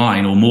it's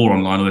online or more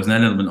online, or there's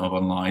an element of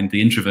online,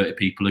 the introverted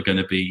people are going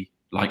to be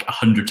like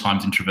 100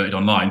 times introverted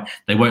online.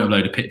 They won't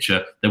upload a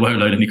picture. They won't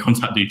upload any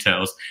contact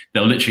details.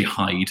 They'll literally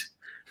hide.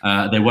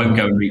 They won't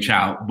go and reach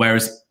out.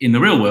 Whereas in the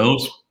real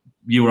world,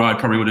 you or I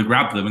probably would have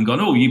grabbed them and gone,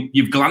 oh,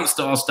 you've glanced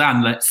at our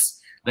stand.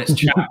 Let's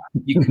chat.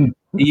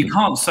 You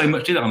can't so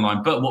much do that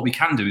online. But what we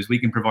can do is we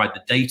can provide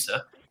the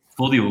data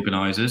for the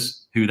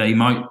organisers, who they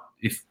might,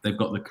 if they've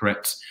got the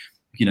correct,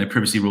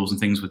 privacy rules and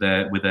things with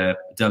their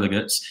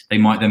delegates, they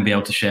might then be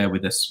able to share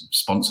with their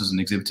sponsors and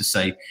exhibitors,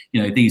 say,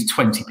 these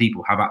 20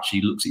 people have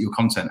actually looked at your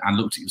content and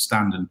looked at your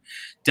stand and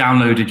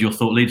downloaded your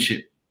thought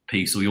leadership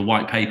piece or your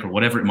white paper or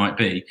whatever it might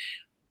be.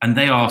 And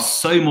they are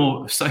so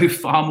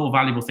far more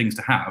valuable things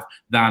to have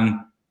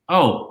than,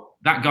 oh,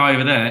 that guy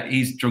over there,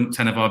 he's drunk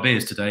 10 of our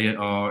beers today at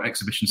our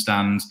exhibition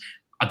stand.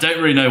 I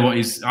don't really know I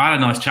had a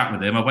nice chat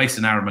with him. I wasted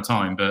an hour of my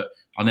time, but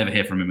I'll never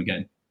hear from him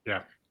again.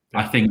 Yeah.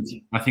 I think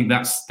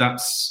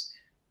that's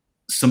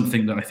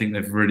something that I think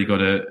they've really got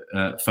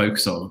to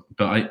focus on.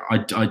 But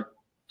I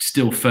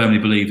still firmly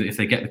believe that if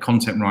they get the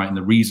content right and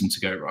the reason to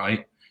go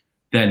right,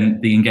 then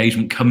the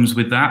engagement comes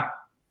with that.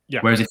 Yeah.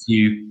 Whereas if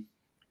you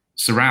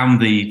surround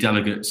the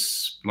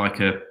delegates like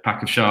a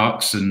pack of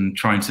sharks and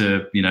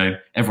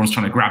everyone's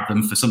trying to grab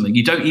them for something,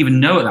 you don't even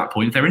know at that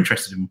point if they're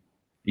interested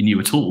in you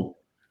at all.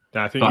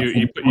 Yeah, I think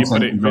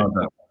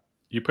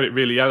you put it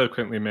really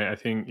eloquently, mate. I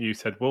think you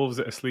said wolves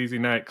at a sleazy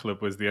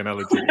nightclub was the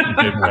analogy you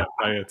gave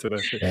prior to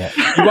this. Yeah.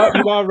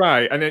 You are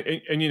right, and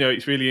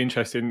it's really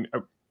interesting.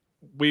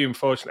 We,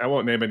 unfortunately, I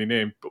won't name any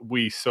name, but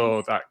we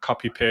saw that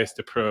copy-paste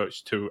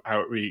approach to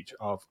outreach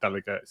of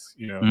delegates.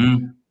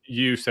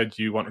 You said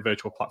you want a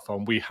virtual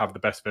platform. We have the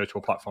best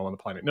virtual platform on the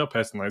planet. No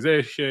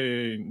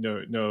personalization,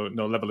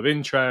 no level of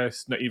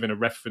interest, not even a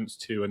reference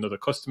to another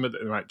customer that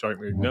they might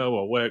jointly know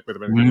or work with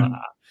or anything like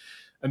that.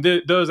 And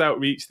those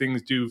outreach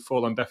things do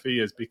fall on deaf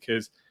ears,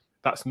 because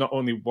that's not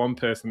only one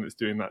person that's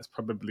doing that, it's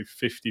probably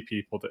 50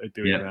 people that are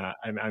doing that,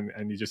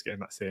 and you're just getting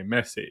that same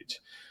message.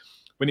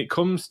 When it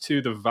comes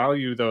to the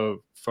value,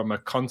 though, from a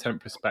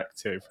content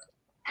perspective,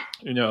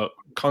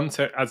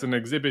 content as an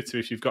exhibitor,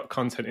 if you've got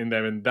content in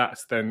there, and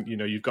that's then,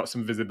 you've got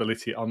some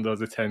visibility on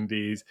those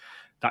attendees,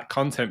 that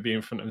content being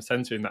front and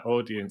center in that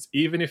audience,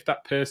 even if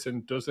that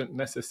person doesn't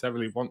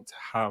necessarily want to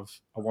have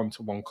a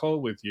one-to-one call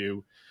with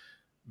you,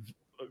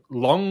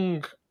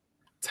 long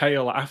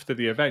tail after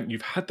the event,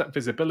 you've had that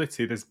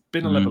visibility, there's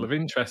been a level of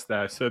interest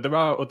there. So there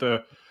are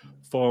other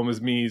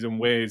forms, means and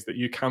ways that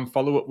you can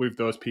follow up with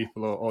those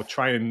people, or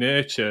try and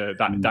nurture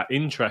that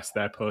interest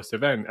there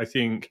post-event. I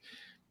think,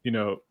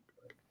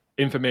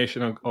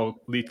 information or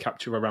lead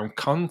capture around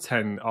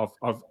content of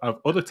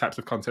other types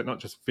of content, not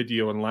just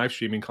video and live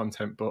streaming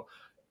content, but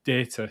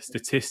data,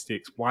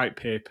 statistics, white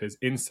papers,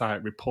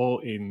 insight,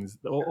 reportings,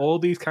 all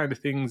these kind of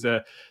things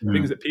are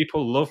things that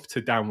people love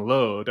to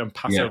download and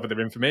pass over their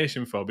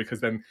information for, because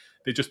then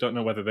they just don't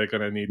know whether they're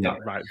going to need that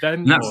right then.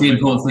 And that's the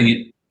important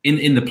thing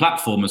in the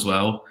platform as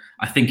well.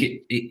 I think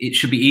it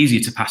should be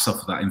easier to pass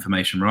off that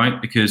information,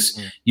 right? Because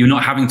you're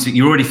not having to,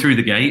 you're already through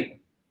the gate.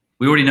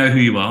 We already know who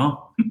you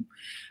are.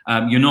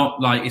 You're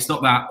not like, it's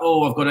not that,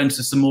 I've got to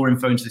enter some more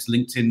info into this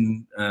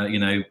LinkedIn,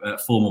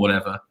 form or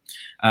whatever.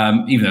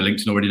 Even though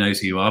LinkedIn already knows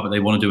who you are, but they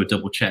want to do a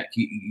double check.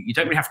 You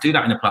don't really have to do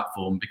that in a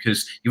platform,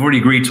 because you've already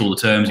agreed to all the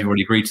terms. You've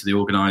already agreed to the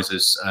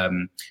organisers'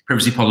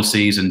 privacy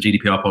policies and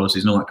GDPR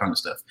policies and all that kind of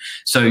stuff.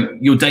 So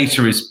your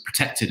data is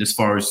protected as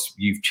far as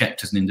you've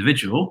checked as an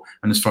individual,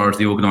 and as far as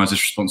the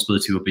organiser's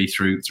responsibility will be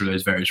through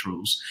those various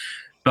rules.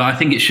 But I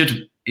think it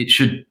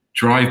should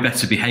drive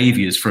better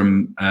behaviours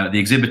from the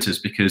exhibitors,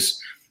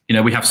 because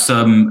we have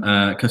some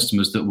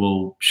customers that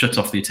will shut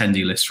off the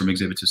attendee list from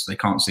exhibitors, so they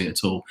can't see it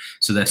at all.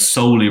 So they're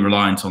solely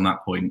reliant on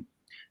that point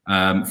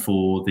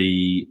for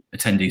the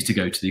attendees to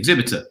go to the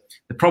exhibitor.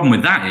 The problem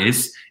with that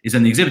is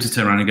then the exhibitors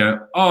turn around and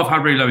go, I've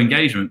had really low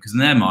engagement, because in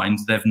their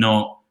minds, they've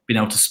not been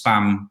able to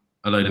spam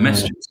a load of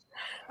messages.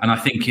 And I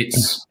think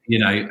it's,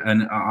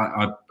 and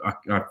I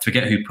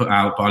forget who put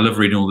out, but I love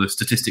reading all the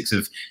statistics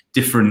of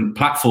different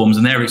platforms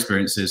and their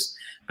experiences.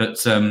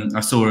 But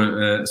I saw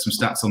some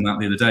stats on that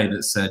the other day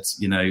that said,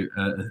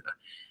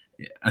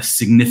 a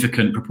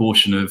significant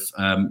proportion of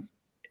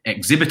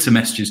exhibitor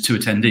messages to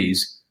attendees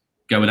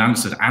go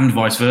unanswered, and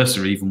vice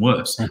versa, even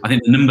worse. I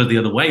think the number the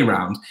other way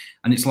around.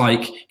 And it's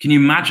like, can you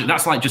imagine?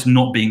 That's like just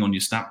not being on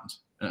your stand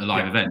at a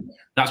live event.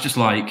 That's just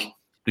like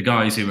the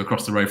guys who were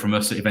across the road from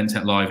us at Event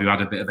Tech Live, who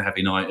had a bit of a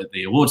heavy night at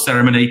the awards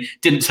ceremony,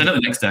 didn't turn up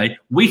the next day.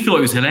 We thought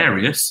it was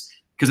hilarious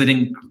because they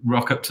didn't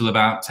rock up till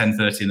about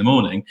 10:30 in the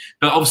morning.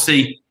 But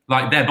obviously,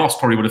 like, their boss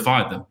probably would have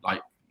fired them.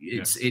 Like,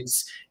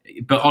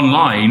 but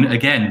online,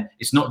 again,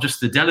 it's not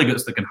just the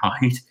delegates that can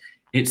hide,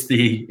 it's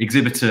the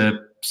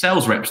exhibitor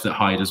sales reps that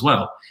hide as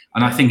well.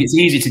 And I think it's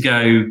easy to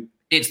go,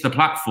 it's the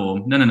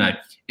platform. No.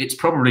 It's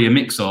probably a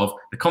mix of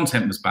the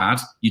content was bad,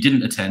 you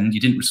didn't attend,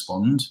 you didn't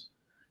respond,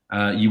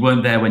 you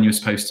weren't there when you were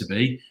supposed to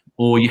be,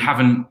 or you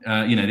haven't,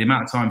 the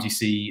amount of times you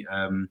see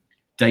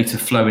data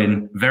flow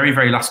in very,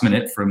 very last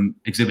minute from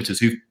exhibitors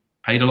who've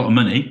paid a lot of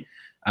money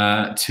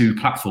to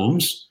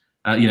platforms,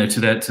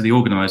 to the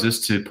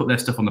organisers to put their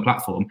stuff on the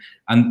platform,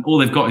 and all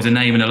they've got is a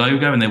name and a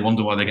logo, and they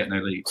wonder why they get no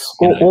leads.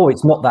 Or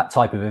it's not that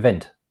type of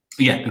event.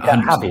 Yeah, you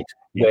can have it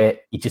where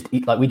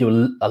like we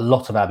do a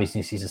lot of our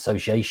businesses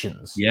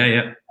associations.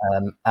 Yeah.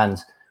 And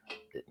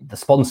the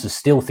sponsors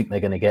still think they're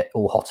going to get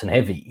all hot and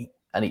heavy,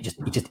 and it just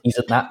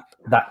isn't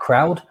that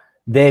crowd.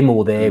 They're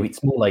more there.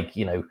 It's more like,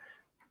 the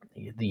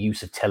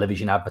use of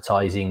television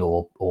advertising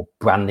or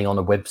branding on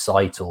a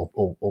website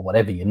or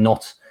whatever.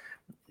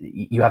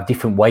 You have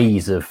different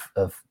ways of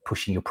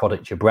pushing your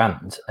product, your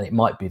brand, and it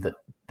might be that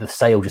the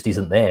sale just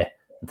isn't there.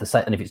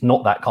 And if it's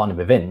not that kind of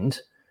event,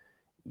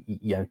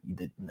 and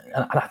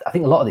I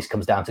think a lot of this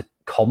comes down to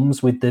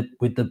comms with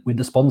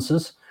the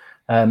sponsors.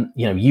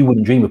 You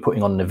wouldn't dream of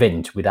putting on an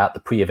event without the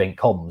pre-event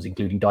comms,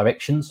 including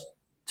directions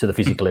to the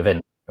physical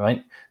event,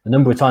 right? The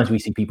number of times we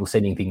see people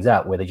sending things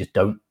out where there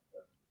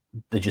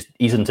just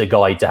isn't a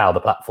guide to how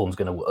the platform's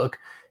going to work.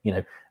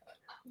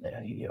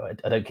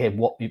 I don't care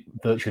what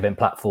virtual event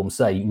platforms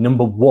say.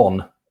 Number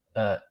one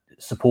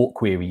support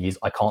query is,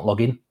 I can't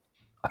log in.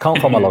 I can't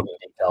find my login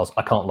details.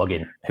 I can't log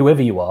in.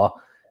 Whoever you are,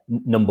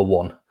 number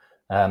one.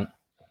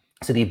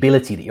 So the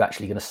ability that you're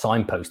actually going to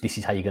signpost, this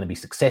is how you're going to be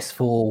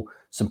successful,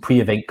 some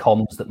pre-event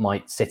comms that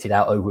might set it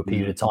out over a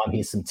period of time.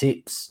 Here's some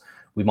tips.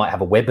 We might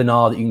have a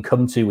webinar that you can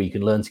come to where you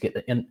can learn to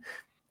get and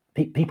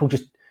people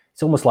just,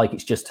 it's almost like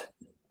it's just,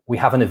 we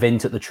have an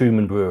event at the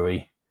Truman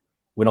Brewery.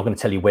 We're not going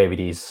to tell you where it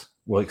is.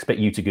 We'll expect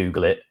you to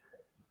Google it.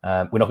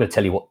 We're not going to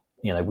tell you what,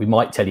 we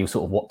might tell you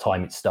sort of what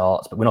time it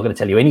starts, but we're not going to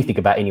tell you anything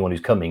about anyone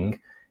who's coming.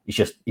 It's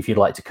just, if you'd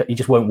like to, it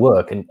just won't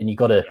work. And you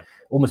got to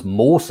almost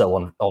more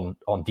so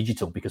on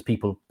digital, because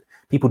people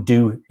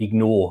do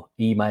ignore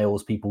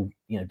emails. People,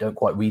 don't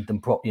quite read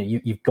them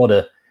properly. You've got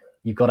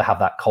to have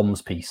that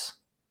comms piece.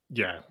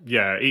 Yeah.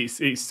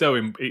 It's so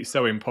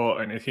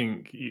important. I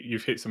think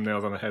you've hit some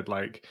nails on the head.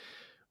 Like,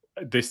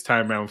 this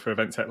time around for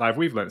Event Tech Live,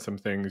 we've learned some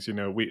things.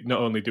 We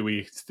not only do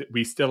we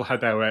still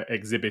had our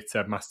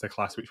exhibitor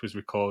masterclass, which was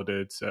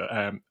recorded,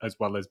 as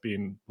well as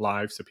being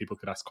live, so people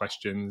could ask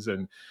questions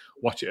and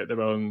watch it at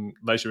their own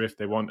leisure if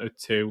they wanted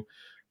to.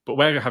 But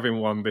we're having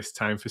one this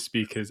time for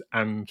speakers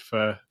and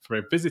for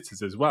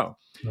visitors as well.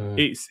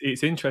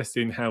 It's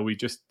interesting how we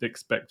just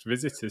expect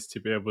visitors to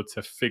be able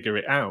to figure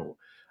it out.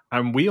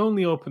 And we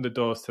only open the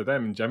doors to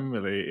them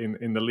generally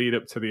in the lead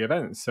up to the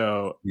event.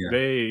 So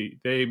they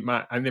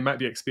might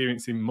be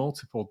experiencing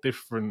multiple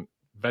different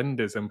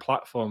vendors and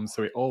platforms.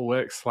 So it all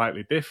works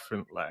slightly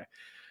differently.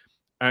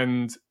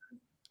 And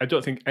I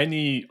don't think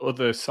any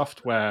other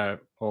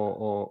software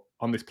or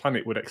on this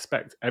planet would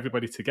expect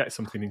everybody to get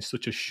something in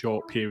such a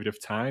short period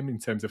of time in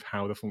terms of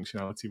how the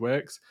functionality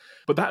works.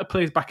 But that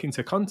plays back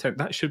into content.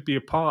 That should be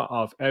a part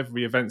of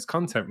every event's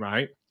content,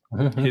 right?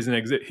 Mm-hmm.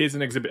 Here's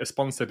an exhibitor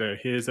sponsor day.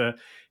 Here's a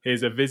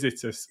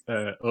visitor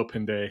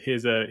open day.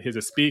 Here's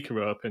a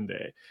speaker open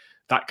day.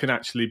 That can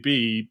actually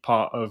be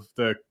part of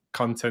the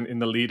content in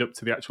the lead up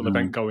to the actual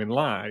event going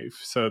live,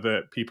 so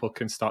that people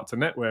can start to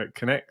network,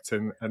 connect,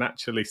 and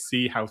actually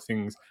see how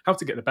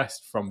to get the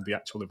best from the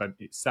actual event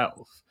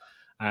itself.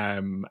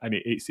 And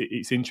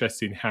it's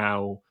interesting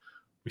how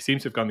we seem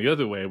to have gone the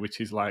other way,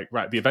 which is like,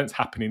 right, the event's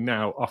happening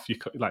now. Off you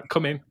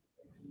come in.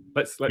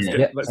 Let's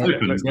get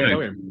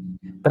going.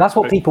 But that's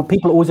what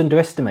people always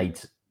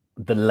underestimate,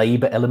 the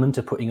labor element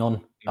of putting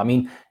on. I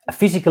mean, a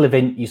physical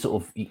event, you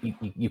sort of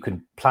you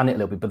can plan it a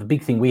little bit, but the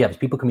big thing we have is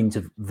people come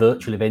into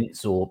virtual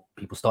events, or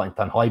people starting to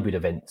plan hybrid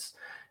events,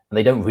 and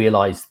they don't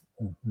realize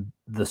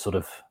the sort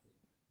of,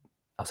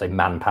 I'll say,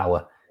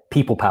 manpower,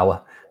 people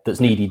power that's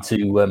needed to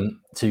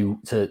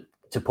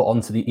put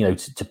onto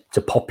the,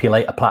 to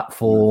populate a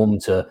platform,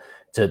 to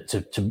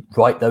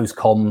write those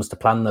comms, to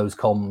plan those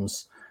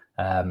comms.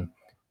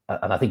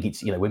 And I think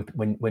it's, when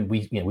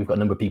we, we've got a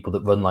number of people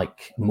that run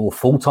like more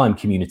full-time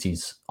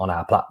communities on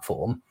our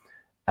platform,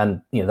 and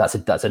that's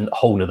a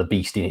whole nother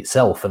beast in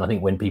itself. And I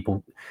think when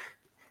people,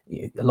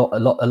 a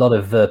lot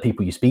of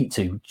people you speak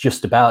to,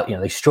 just about,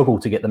 they struggle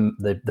to get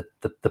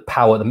the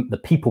power, the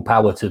people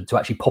power to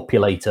actually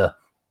populate a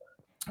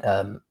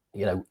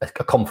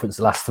conference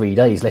the last 3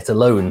 days, let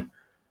alone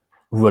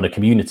run a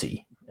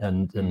community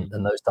and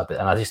those type of.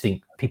 And I just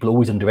think people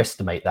always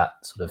underestimate that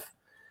sort of.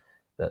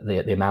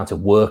 The amount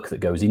of work that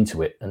goes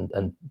into it,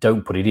 and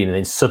don't put it in, and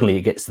then suddenly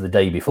it gets to the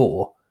day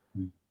before,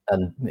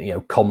 and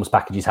comms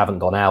packages haven't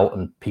gone out,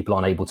 and people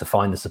aren't able to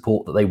find the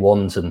support that they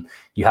want, and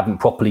you haven't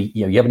properly,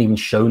 you haven't even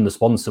shown the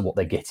sponsor what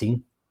they're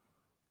getting.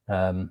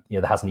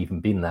 There hasn't even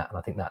been that, and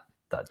I think that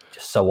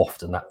just so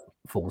often that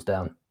falls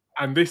down.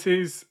 And this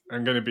is,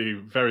 I'm going to be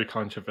very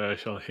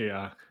controversial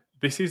here.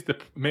 This is the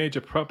major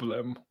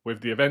problem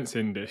with the events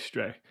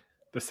industry.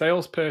 The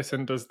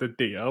salesperson does the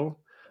deal.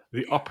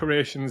 The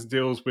operations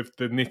deals with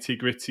the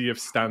nitty-gritty of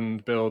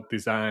stand, build,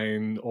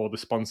 design, or the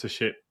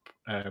sponsorship.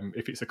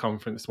 If it's a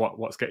conference,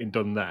 what's getting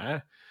done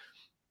there,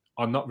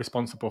 are not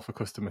responsible for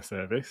customer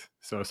service.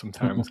 So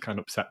sometimes can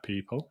upset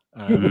people.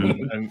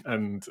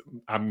 And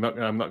I'm not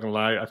going to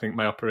lie. I think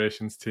my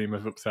operations team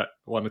have upset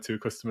one or two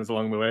customers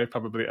along the way,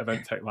 probably at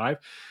Event Tech Live.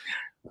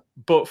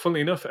 But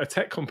funnily enough, at a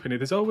tech company,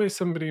 there's always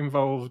somebody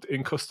involved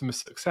in customer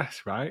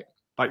success, right?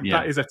 Like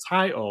that is a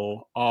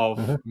title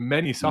of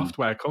many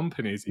software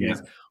companies.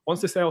 Is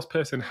once the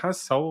salesperson has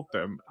sold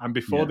them, and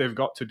before they've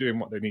got to doing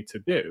what they need to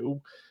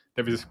do,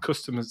 there is a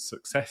customer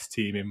success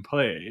team in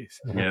place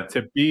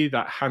to be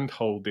that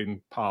hand-holding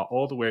part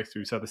all the way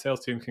through, so the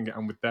sales team can get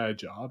on with their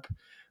job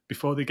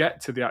before they get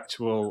to the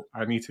actual,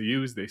 I need to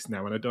use this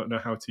now and I don't know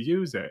how to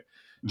use it.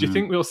 Do you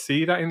think we'll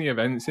see that in the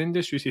events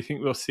industry? Do you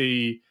think we'll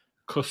see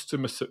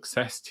customer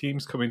success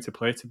teams come into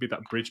play to be that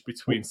bridge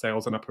between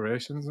sales and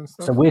operations and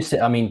stuff? So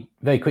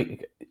very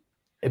quick,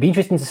 it'd be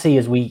interesting to see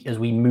as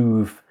we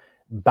move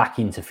back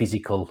into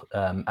physical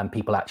and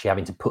people actually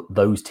having to put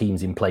those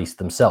teams in place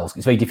themselves.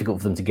 It's very difficult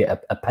for them to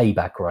get a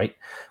payback, right?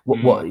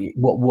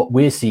 What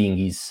we're seeing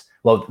is,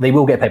 well, they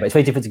will get a payback. It's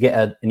very difficult to get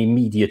an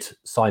immediate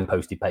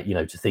signposted pay,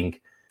 to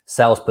think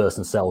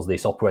salesperson sells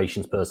this,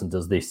 operations person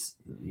does this,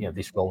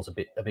 this role's a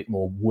bit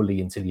more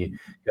woolly until you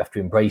have to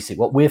embrace it.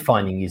 What we're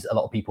finding is a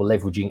lot of people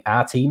leveraging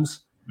our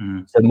teams.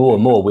 So more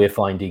and more we're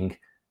finding,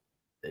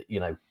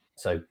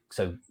 so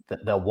that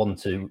they'll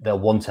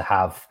want to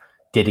have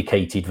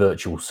dedicated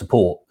virtual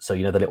support. So,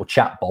 the little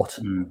chat bot,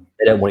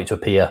 they don't want it to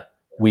appear,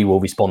 we will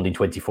respond in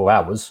 24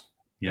 hours,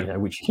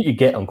 which you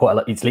get on quite a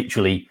lot. It's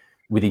literally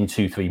within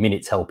 2-3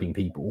 minutes helping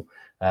people.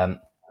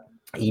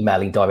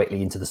 Emailing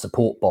directly into the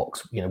support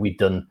box. We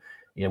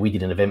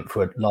did an event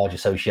for a large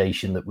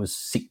association that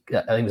was I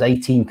think it was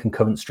 18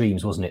 concurrent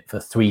streams, wasn't it,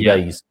 for 3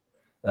 days,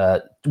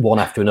 one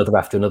after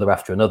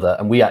another.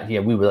 And we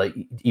were like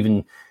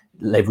even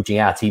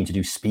leveraging our team to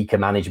do speaker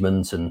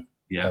management and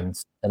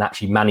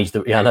actually manage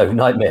the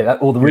nightmare,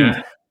 all the rooms.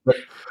 But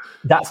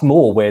that's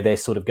more where they're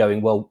sort of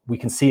going, well, we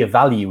can see a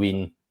value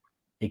in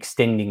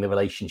extending the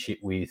relationship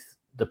with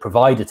the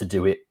provider to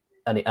do it,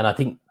 and I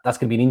think that's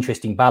going to be an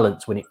interesting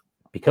balance when it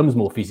becomes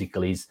more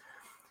physical. Is,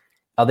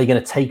 are they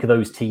going to take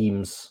those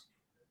teams?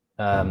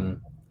 Are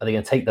they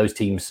going to take those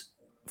teams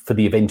for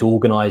the event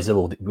organizer,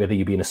 or whether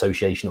you be an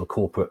association or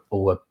corporate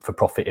or a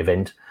for-profit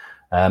event,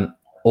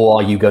 or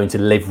are you going to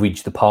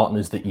leverage the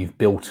partners that you've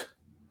built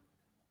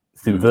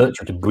through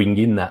virtual to bring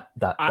in that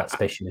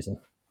specialism?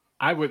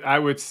 I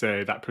would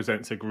say that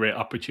presents a great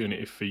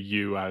opportunity for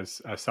you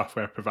as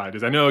software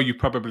providers. I know you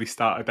probably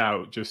started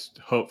out just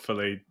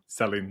hopefully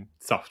selling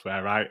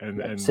software, right?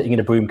 And sitting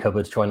in a broom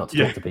cupboard, trying not to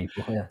talk to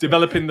people.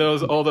 Developing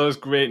all those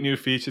great new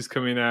features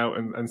coming out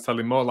and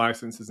selling more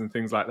licenses and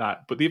things like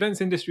that. But the events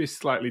industry is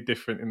slightly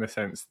different in the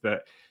sense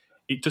that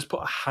it just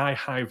put a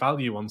high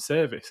value on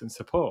service and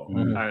support.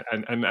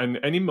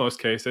 And in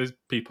most cases,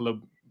 people are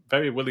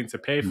very willing to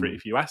pay for it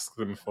if you ask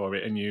them for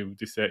it, and you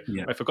just say,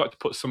 I forgot to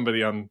put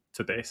somebody on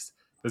to this.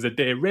 There's a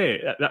day rate.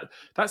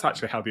 That's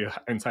actually how the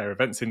entire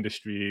events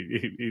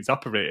industry is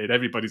operated.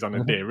 Everybody's on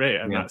a day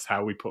rate, and that's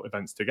how we put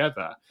events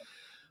together.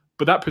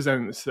 But that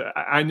presents,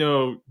 I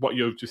know what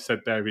you've just said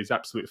there is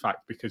absolute fact,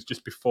 because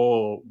just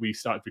before we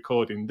started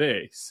recording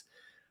this,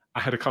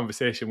 I had a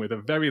conversation with a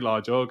very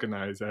large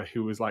organizer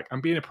who was like,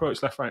 I'm being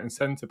approached left, right, and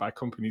center by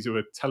companies who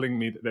are telling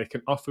me that they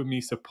can offer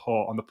me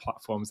support on the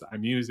platforms that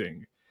I'm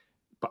using.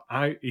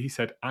 But he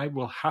said, I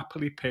will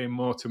happily pay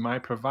more to my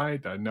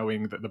provider,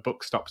 knowing that the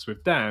buck stops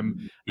with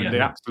them, and they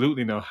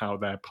absolutely know how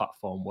their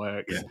platform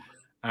works,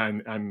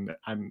 and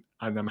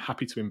I'm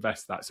happy to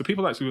invest that. So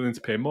people are actually willing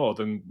to pay more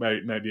than where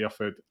it may be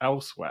offered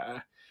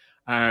elsewhere,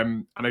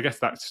 and I guess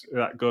that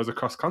goes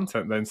across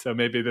content then. So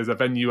maybe there's a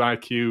Venue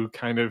IQ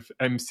kind of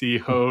MC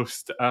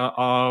host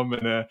arm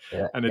and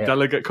a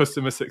delegate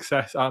customer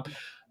success arm.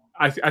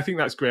 I think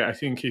that's great. I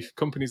think if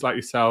companies like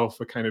yourself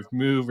are kind of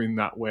moving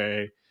that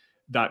way,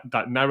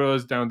 that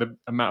narrows down the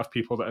amount of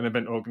people that an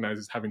event organizer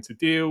is having to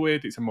deal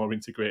with. It's a more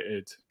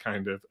integrated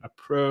kind of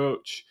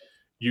approach.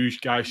 You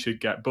guys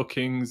should get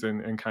bookings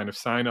and kind of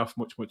sign off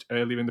much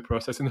earlier in the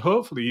process, and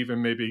hopefully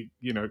even maybe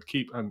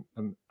keep and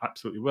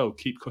absolutely will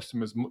keep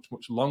customers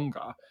much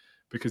longer,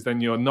 because then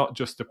you're not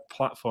just a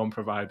platform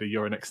provider,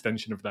 you're an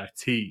extension of their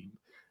team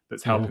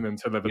that's helping them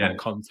deliver that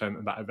content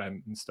and that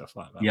event and stuff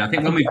like that. I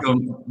think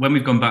when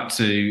we've gone back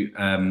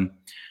to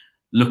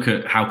look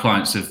at how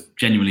clients have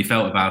genuinely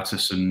felt about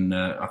us, and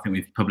I think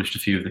we've published a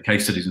few of the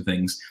case studies and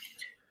things.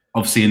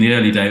 Obviously, in the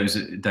early days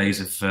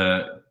of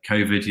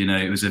COVID,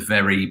 it was a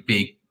very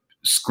big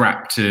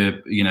scrap to,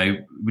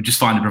 we just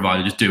find a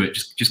provider, just do it,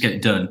 just get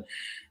it done.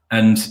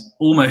 And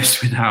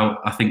almost without,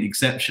 I think,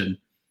 exception,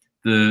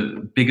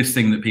 the biggest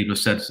thing that people have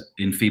said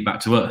in feedback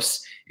to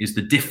us is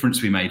the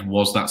difference we made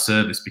was that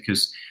service,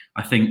 because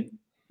I think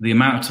the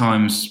amount of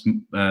times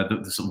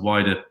the sort of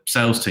wider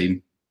sales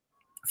team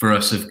for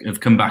us have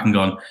come back and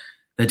gone,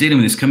 they're dealing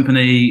with this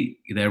company,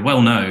 they're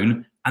well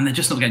known, and they're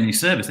just not getting any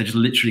service. They're just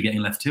literally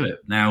getting left to it.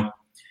 Now,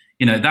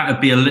 that would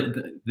be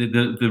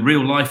the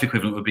real life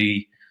equivalent would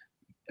be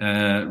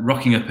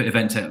rocking up at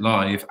Event Tech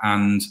Live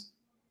and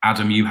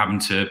Adam, you having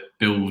to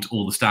build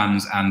all the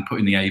stands and put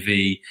in the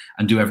AV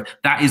and do everything.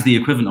 That is the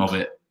equivalent of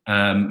it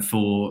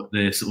for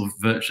the sort of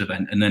virtual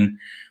event. And then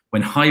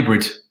when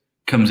hybrid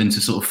comes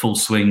into sort of full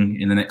swing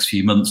in the next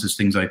few months as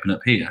things open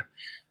up here,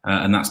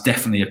 and that's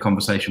definitely a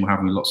conversation we're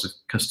having with lots of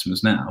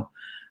customers now,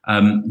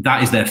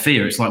 that is their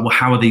fear. It's like, well,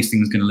 how are these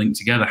things going to link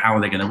together? How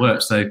are they going to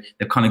work? So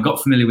they've kind of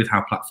got familiar with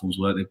how platforms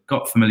work. They've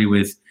got familiar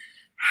with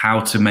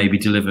how to maybe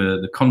deliver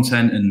the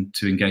content and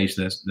to engage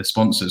their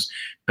sponsors.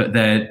 But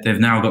they've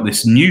now got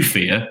this new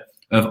fear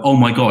of, oh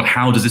my God,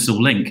 how does this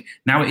all link?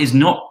 Now, it is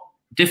not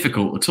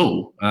difficult at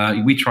all.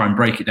 We try and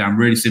break it down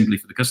really simply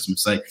for the customer.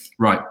 Say,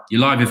 right,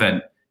 your live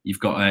event, you've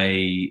got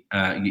you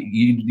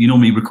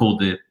normally record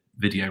the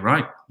video,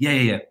 right?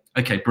 Yeah.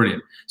 Okay,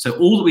 brilliant. So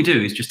all that we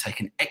do is just take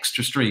an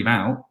extra stream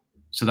out,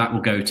 so that will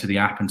go to the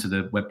app and to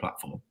the web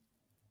platform.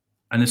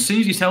 And as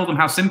soon as you tell them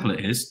how simple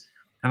it is,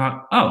 they're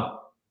like, oh,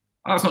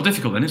 that's not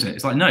difficult then, is it?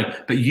 It's like, no,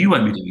 but you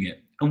won't be doing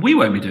it, and we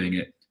won't be doing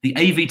it. The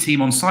AV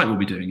team on site will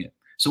be doing it.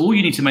 So all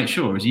you need to make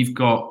sure is you've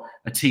got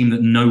a team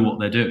that know what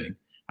they're doing.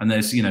 And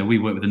there's, we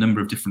work with a number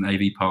of different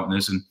AV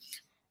partners, and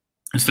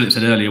as Philip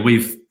said earlier,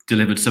 we've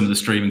delivered some of the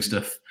streaming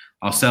stuff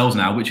ourselves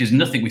now, which is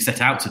nothing we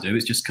set out to do.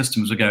 It's just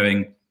customers are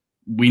going,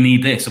 we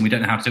need this, and we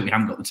don't know how to do it. We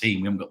haven't got the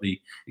team, we haven't got the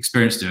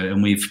experience to do it,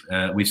 and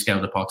we've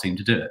scaled up our team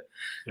to do it.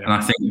 Yeah.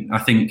 And I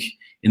think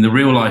in the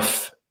real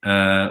life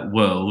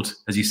world,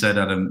 as you said,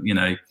 Adam,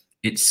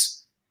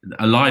 it's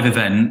a live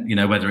event.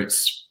 Whether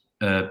it's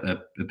a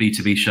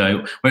B2B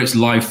show, whether it's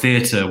live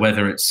theatre,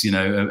 whether it's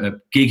a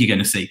gig you're going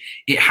to see,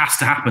 it has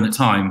to happen at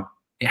time.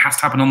 It has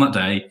to happen on that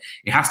day.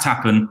 It has to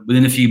happen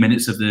within a few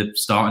minutes of the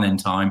start and end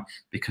time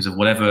because of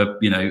whatever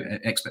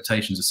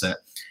expectations are set.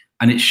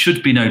 And it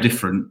should be no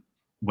different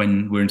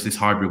when we're into this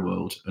hybrid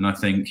world. And I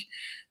think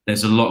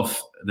there's a lot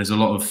of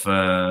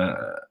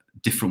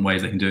different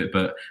ways they can do it,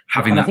 but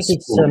having that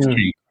support is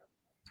key.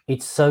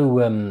 It's so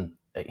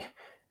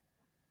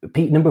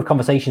number of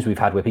conversations we've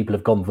had where people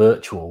have gone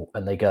virtual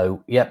and they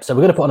go, yep, so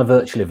we're going to put on a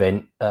virtual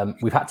event.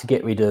 We've had to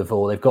get rid of,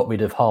 or they've got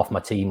rid of half my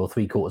team or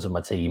 3/4 of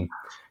my team.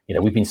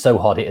 We've been so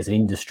hard hit as an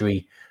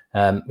industry.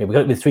 We've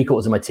got with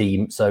 3/4 of my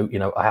team, so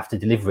I have to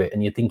deliver it.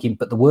 And you're thinking,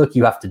 but the work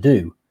you have to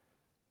do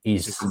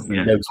is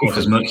twice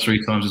as much,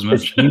 3 times as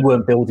much. You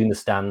weren't building the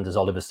stand, as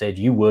Oliver said.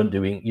 You weren't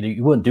doing,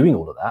 you weren't doing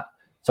all of that.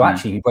 So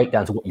actually, you break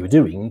down to what you were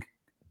doing: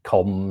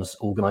 comms,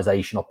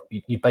 organisation.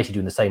 You're basically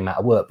doing the same amount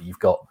of work, but you've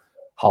got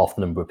half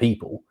the number of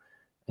people.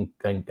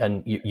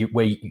 And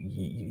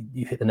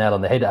you hit the nail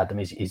on the head, Adam.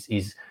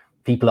 Is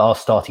people are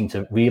starting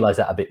to realise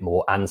that a bit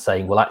more and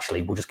saying, well,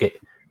 actually, we'll just get.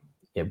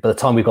 By the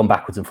time we've gone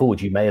backwards and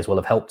forwards, you may as well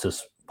have helped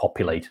us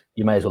populate.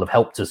 You may as well have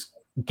helped us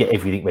get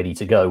everything ready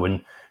to go.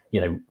 And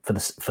for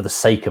the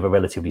sake of a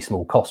relatively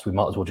small cost, we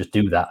might as well just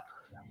do that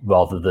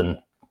rather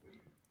than,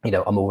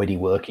 I'm already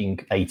working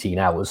 18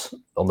 hours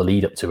on the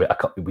lead up to it.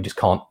 We just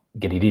can't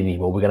get it in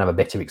anymore. We're going to have a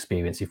better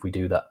experience if we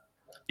do that.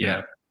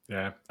 Yeah.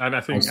 And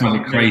I think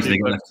crazy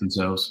they left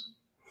themselves.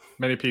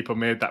 Many people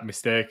made that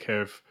mistake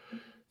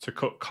to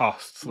cut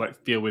costs. Let's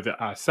deal with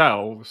it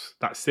ourselves.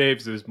 That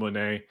saves us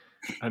money.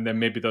 And then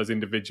maybe those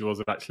individuals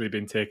have actually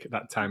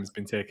that time has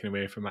been taken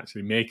away from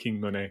actually making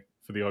money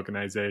for the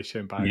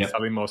organisation by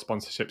selling more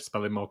sponsorships,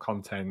 selling more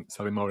content,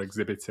 selling more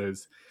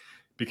exhibitors,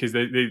 because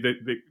they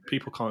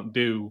people can't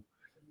do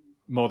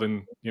more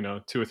than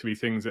 2 or 3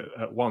 things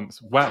at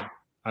once. Well,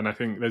 and I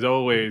think there's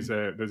always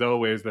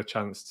the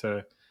chance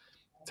to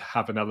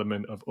have an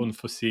element of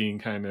unforeseen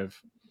kind of,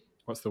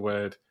 what's the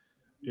word?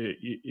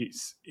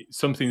 It's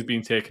something's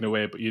been taken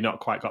away, but you're not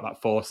quite got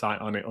that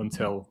foresight on it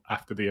until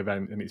after the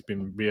event, and it's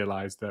been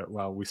realised that,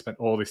 well, we spent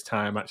all this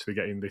time actually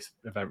getting this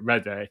event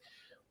ready.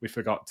 We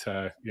forgot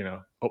to,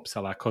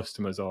 upsell our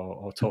customers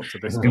or talk to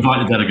this.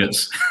 Invite the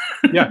delegates.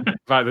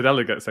 Invite the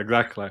delegates,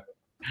 exactly.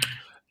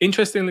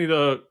 Interestingly,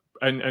 though,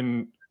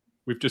 and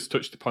we've just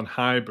touched upon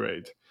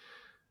hybrid.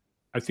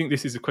 I think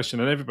this is a question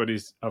on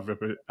everybody's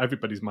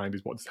mind: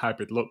 is what does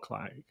hybrid look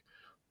like?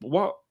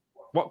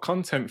 What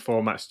content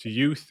formats do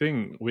you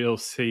think we'll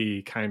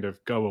see kind of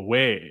go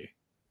away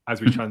as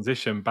we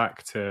transition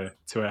back to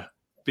a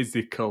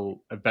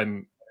physical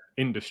event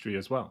industry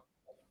as well?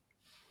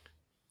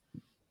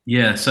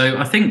 Yeah, so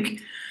I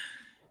think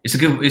it's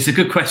a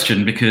good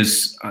question,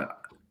 because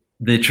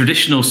the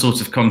traditional sort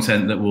of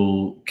content that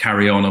will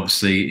carry on,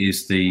 obviously,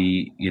 is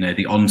the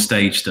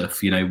on-stage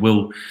stuff.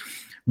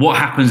 What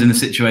happens in the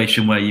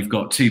situation where you've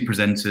got 2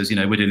 presenters?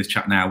 We're doing this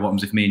chat now. What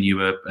happens if me and you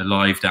are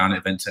live down at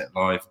Event Tech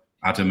Live?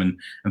 Adam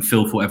and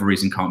Phil, for whatever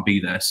reason, can't be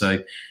there.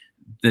 So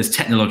there's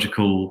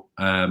technological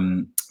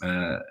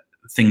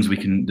things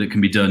that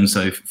can be done,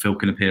 so Phil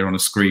can appear on a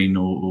screen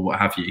or what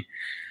have you.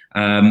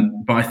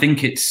 But I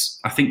think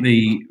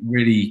the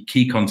really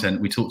key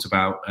content we talked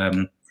about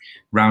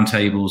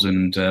roundtables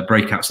and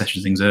breakout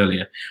sessions, things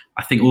earlier.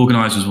 I think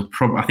organisers will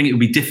I think it would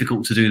be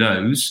difficult to do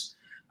those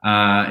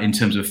in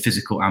terms of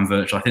physical and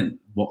virtual. I think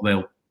what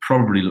they'll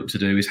probably look to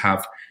do is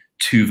have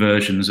two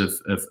versions of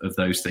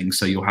those things.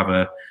 So you'll have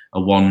a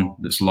one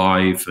that's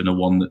live and a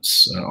one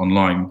that's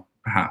online,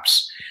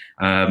 perhaps.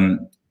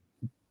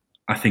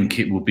 I think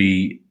it will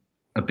be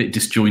a bit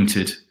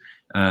disjointed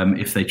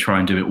if they try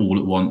and do it all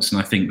at once.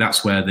 And I think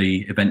that's where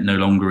the event no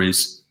longer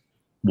is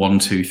 1,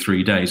 2,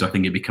 3 days. I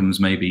think it becomes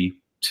maybe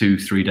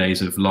 2-3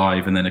 days of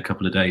live and then a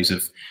couple of days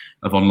of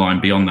online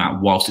beyond that,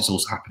 whilst it's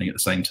also happening at the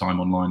same time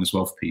online as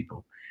well for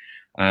people.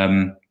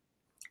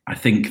 I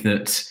think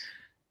that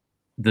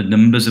the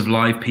numbers of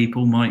live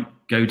people might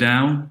go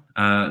down,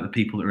 the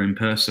people that are in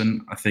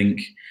person. I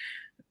think,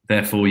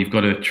 therefore, you've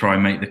got to try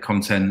and make the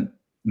content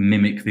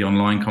mimic the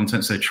online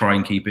content. So try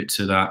and keep it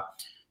to that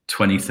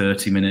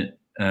 20-30 minute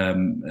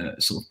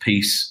sort of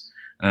piece.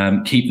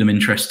 Keep them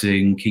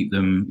interesting, keep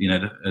them,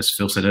 as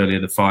Phil said earlier,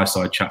 the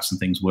fireside chats and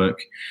things work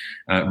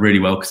really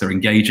well because they're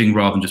engaging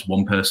rather than just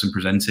one person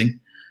presenting.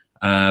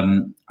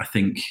 I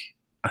think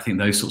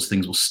those sorts of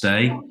things will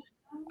stay.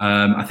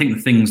 I think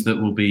the things that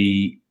will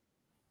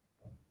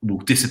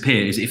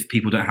disappear is if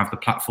people don't have the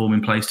platform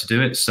in place to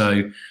do it.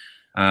 So,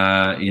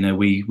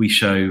 we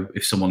show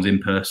if someone's in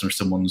person or if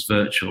someone's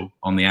virtual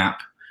on the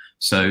app.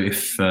 So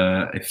if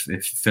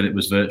Philip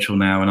was virtual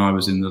now and I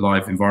was in the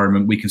live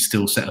environment, we can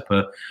still set up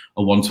a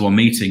one-to-one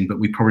meeting, but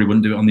we probably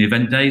wouldn't do it on the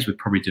event days. We'd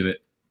probably do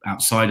it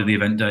outside of the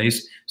event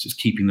days. So it's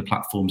keeping the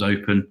platforms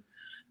open.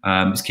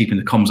 It's keeping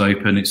the comms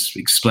open. It's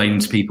explaining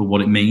to people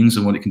what it means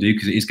and what it can do,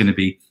 because it is going to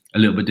be a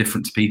little bit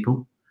different to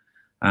people.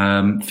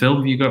 Phil,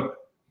 have you got?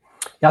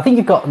 Yeah, I think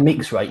you've got a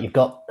mix, right? You've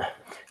got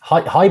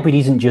hybrid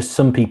isn't just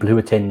some people who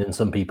attend and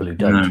some people who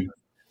don't,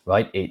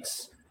 right?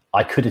 It's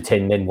I could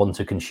attend, then want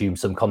to consume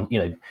some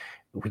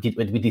we did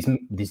with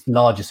this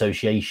large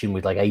association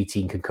with like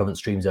 18 concurrent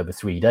streams over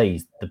 3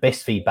 days. The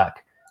best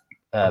feedback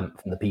from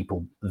the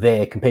people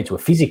there compared to a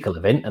physical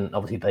event, and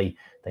obviously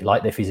they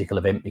like their physical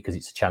event because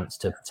it's a chance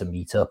to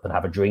meet up and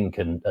have a drink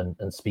and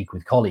speak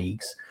with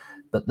colleagues.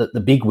 But the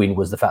big win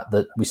was the fact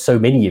that with so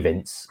many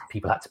events,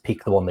 people had to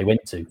pick the one they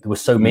went to. There were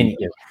so many.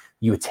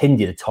 You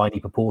attended a tiny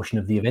proportion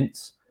of the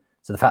events.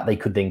 So the fact they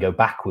could then go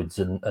backwards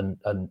and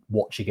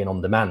watch again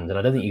on demand. And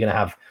I don't think you're going to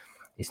have,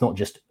 it's not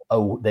just,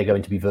 they're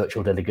going to be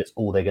virtual delegates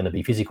or they're going to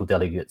be physical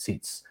delegates.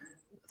 It's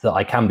that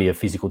I can be a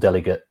physical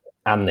delegate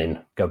and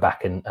then go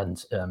back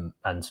and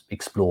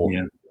explore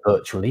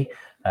virtually.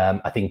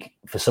 I think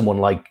for someone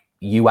like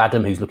you,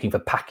 Adam, who's looking for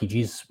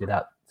packages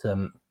without,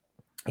 and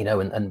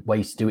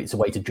ways to do it, it's a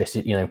way to dress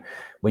it,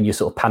 when you're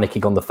sort of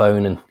panicking on the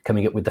phone and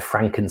coming up with the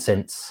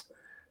frankincense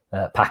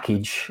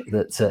package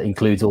that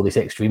includes all this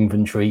extra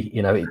inventory,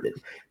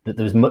 that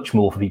there's much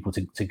more for people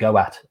to go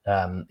at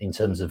in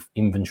terms of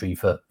inventory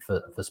for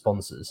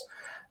sponsors.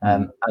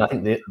 And I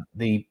think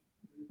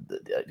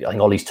I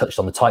think Ollie's touched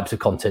on the types of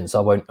content, so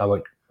I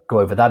won't go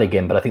over that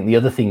again. But I think the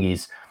other thing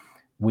is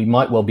we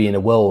might well be in a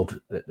world.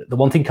 The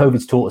one thing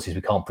COVID's taught us is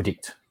we can't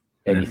predict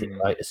anything,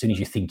 right? As soon as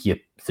you think you're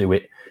through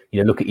it,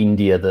 look at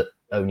India that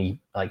only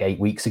like 8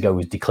 weeks ago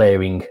was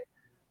declaring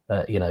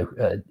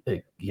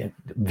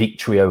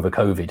victory over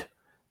COVID.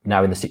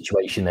 Now in the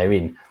situation they're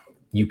in,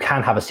 you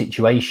can have a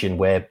situation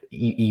where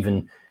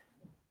even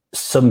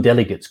some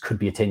delegates could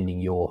be attending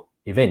your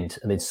event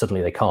and then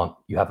suddenly they can't.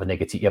 You have a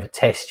negative, you have a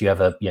test, you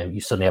have you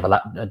suddenly have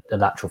a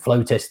lateral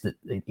flow test that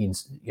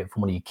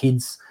from one of your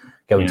kids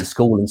going to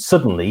school, and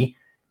suddenly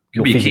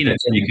your physical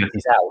attendance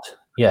is out.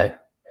 Yeah,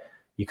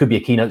 you could be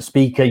a keynote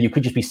speaker. You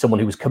could just be someone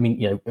who was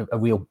coming.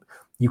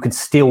 You can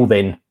still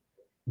then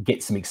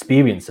get some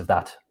experience of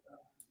that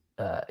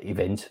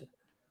event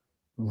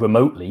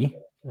remotely.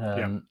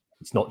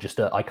 It's not just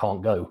I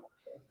can't go,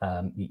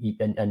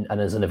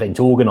 and as an event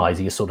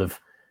organizer, you're sort of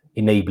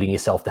enabling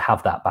yourself to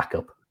have that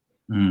backup.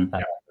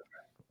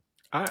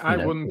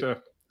 I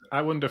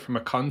wonder from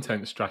a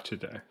content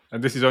strategy,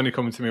 and this is only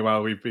coming to me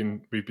while we've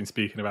been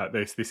speaking about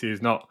this. This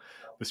is not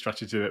the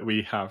strategy that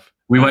we have.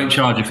 We won't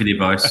charge you for the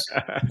advice.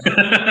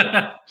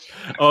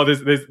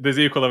 There's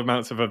equal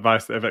amounts of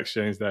advice that I've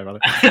exchanged there,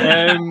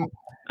 Alan.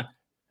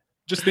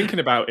 Just thinking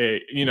about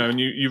it, and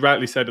you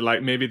rightly said,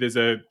 like, maybe there's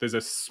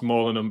a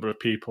smaller number of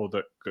people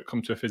that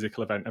come to a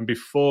physical event, and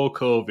before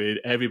COVID,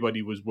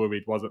 everybody was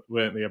worried,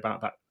 weren't they,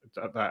 about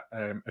that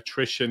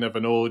attrition of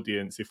an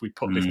audience if we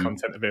put this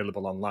content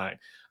available online.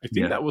 I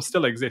think that will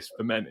still exist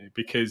for many,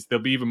 because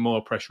there'll be even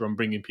more pressure on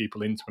bringing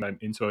people into an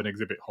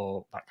exhibit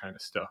hall, that kind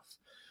of stuff.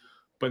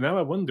 But now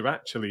I wonder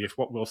actually if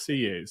what we'll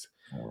see is,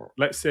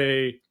 let's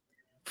say,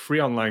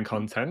 free online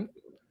content,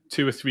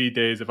 2 or 3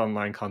 days of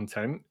online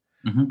content.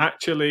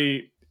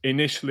 Actually,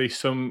 initially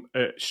some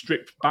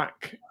stripped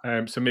back,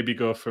 so maybe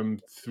go from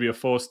 3 or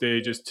 4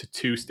 stages to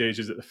 2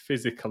 stages at the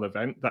physical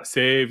event. That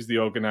saves the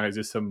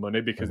organisers some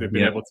money because they've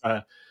been able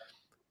to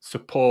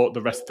support the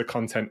rest of the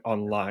content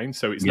online.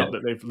 So it's not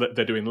that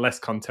they're doing less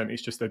content;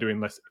 it's just they're doing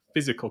less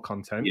physical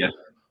content.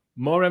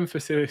 More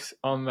emphasis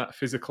on that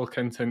physical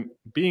content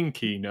being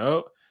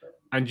keynote,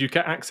 and you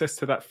get access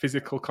to that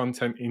physical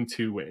content in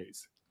 2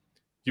 ways.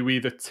 you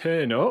either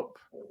turn up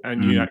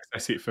and you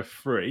access it for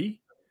free,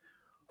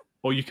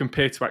 or you can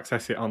pay to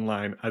access it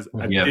online as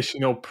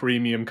additional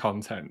premium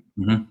content.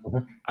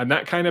 And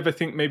that kind of, I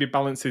think, maybe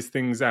balances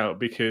things out,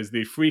 because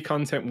the free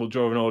content will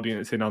draw an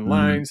audience in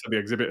online, so the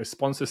exhibitor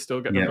sponsors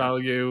still get the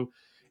value.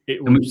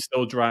 It will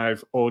still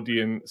drive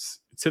audience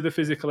to the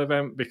physical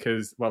event,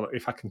 because, well,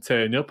 if I can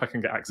turn up, I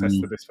can get access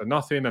to this for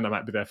nothing, and I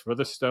might be there for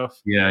other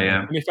stuff.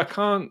 And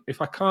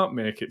if I can't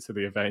make it to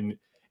the event,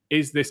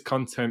 is this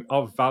content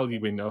of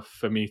value enough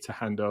for me to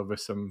hand over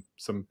some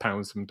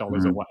pounds, some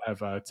dollars, or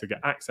whatever to get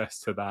access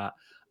to that,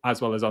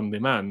 as well as on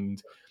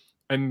demand?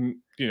 And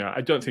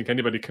I don't think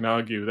anybody can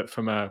argue that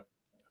from a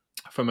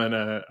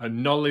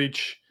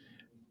knowledge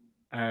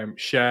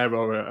share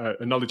or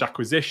a knowledge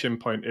acquisition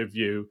point of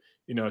view,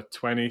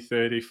 20,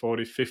 30,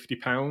 40, 50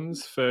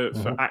 pounds for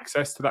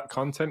access to that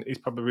content is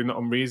probably not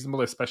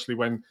unreasonable, especially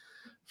when,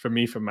 for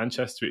me, from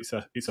Manchester, it's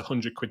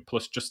 £100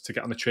 plus just to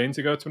get on the train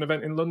to go to an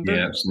event in London.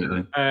 Yeah,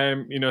 absolutely.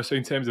 So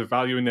in terms of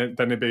value, and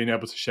then being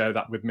able to share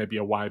that with maybe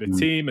a wider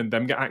team and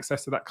them get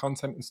access to that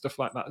content and stuff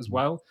like that as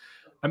well.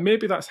 And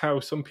maybe that's how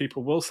some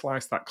people will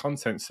slice that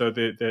content. So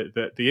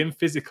the in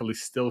physical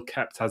is still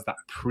kept as that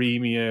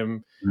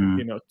premium,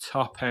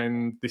 top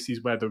end. This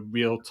is where the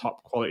real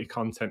top quality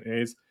content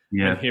is.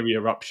 And here are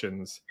your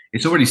options.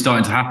 It's already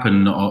starting to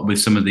happen with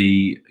some of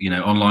the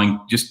online,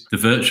 just the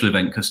virtual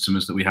event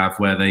customers that we have,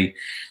 where they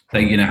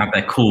have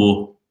their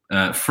core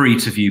free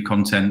to view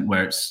content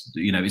where it's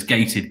it's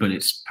gated, but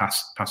it's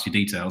past your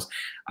details,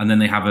 and then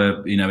they have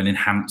an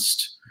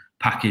enhanced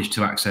package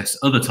to access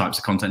other types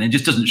of content. It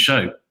just doesn't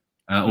show,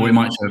 or it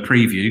might show a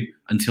preview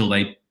until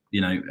they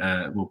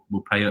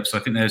will pay up. So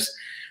I think there's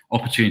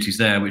opportunities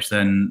there, which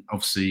then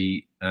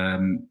obviously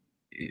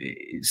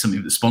it's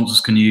something that sponsors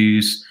can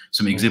use,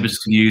 some exhibitors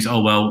can use. Oh,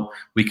 well,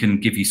 we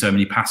can give you so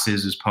many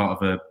passes as part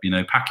of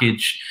a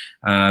package.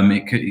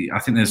 I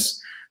think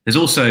there's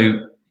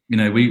also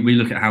we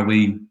look at how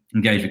we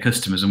engage with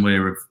customers, and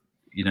we're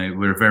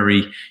a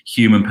very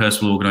human,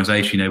 personal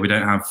organisation. We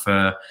don't have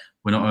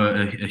we're not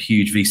a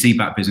huge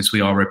VC-backed business. We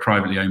are a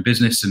privately owned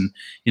business, and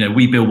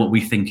we build what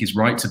we think is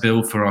right to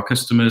build for our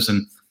customers.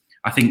 And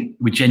I think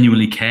we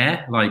genuinely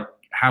care, like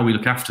how we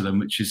look after them,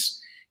 which is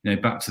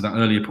back to that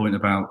earlier point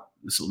about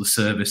the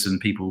service and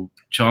people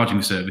charging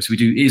for service. It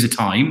is a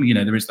time,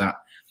 there is that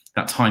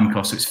time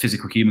cost, so it's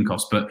physical human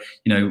cost. But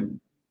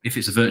if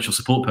it's a virtual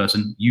support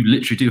person, you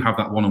literally do have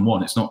that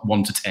one-on-one. It's not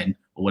 1 to 10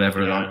 or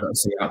whatever I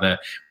see out there.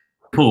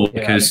 Poor,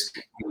 because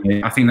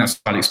I think that's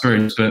a bad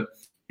experience. But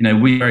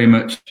we very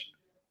much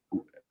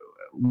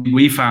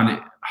we found it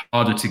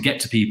harder to get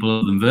to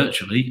people than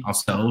virtually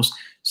ourselves.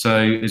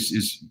 So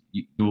as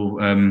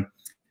your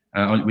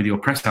with your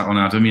press out on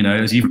Adam,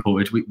 as you've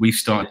reported, we've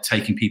started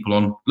taking people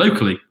on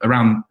locally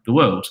around the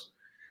world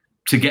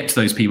to get to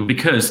those people,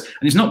 and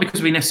it's not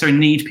because we necessarily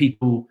need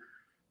people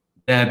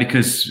there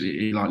because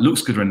it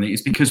looks good or anything.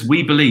 It's because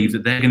we believe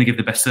that they're going to give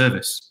the best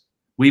service.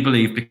 We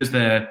believe because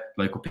they're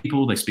local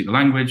people, they speak the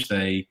language,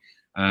 they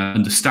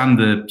understand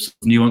the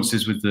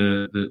nuances with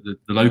the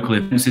local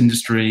events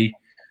industry,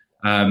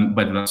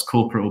 whether that's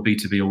corporate or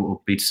B2B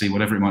or B2C,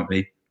 whatever it might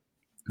be,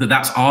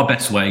 that's our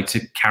best way to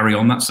carry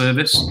on that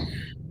service.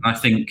 I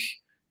think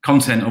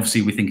content,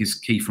 obviously, we think is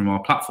key from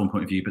our platform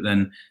point of view, but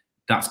then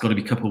that's got to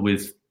be coupled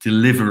with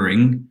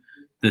delivering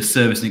the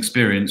service and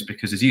experience,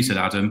 because as you said,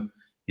 Adam,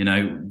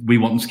 we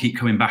want them to keep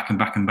coming back and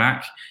back and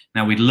back.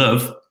 Now, we'd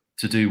love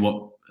to do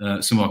what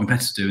some of our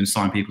competitors do and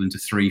sign people into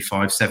 3,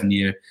 5, 7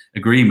 year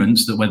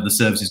agreements that whether the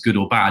service is good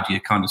or bad, you're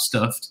kind of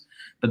stuffed.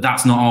 But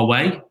that's not our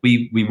way.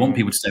 We want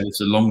people to stay with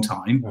us a long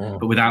time,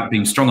 but without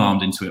being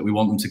strong-armed into it. We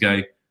want them to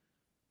go,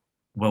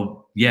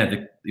 well,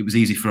 it was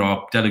easy for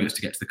our delegates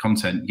to get to the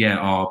content. Yeah,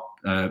 our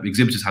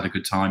exhibitors had a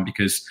good time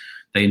because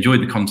they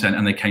enjoyed the content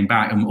and they came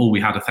back, and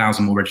we had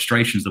 1,000 more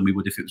registrations than we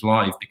would if it was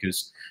live,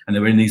 and they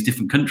were in these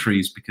different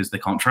countries because they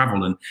can't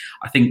travel. And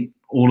I think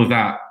all of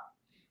that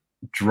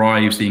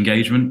drives the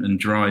engagement and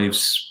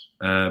drives,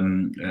 for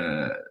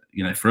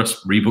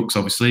us, rebooks,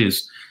 obviously,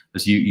 as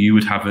you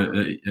would have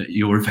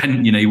your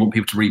event, you want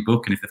people to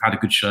rebook, and if they've had a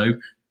good show,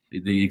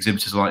 the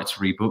exhibitors like to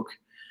rebook.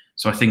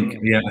 So I think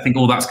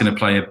all that's going to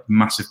play a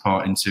massive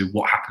part into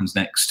what happens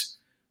next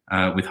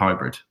with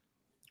hybrid.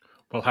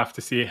 We'll have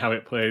to see how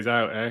it plays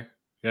out, eh?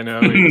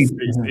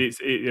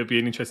 It'll be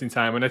an interesting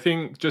time, and I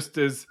think just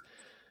as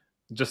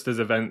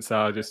events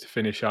are, just to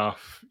finish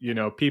off,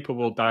 people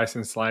will dice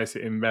and slice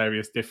it in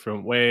various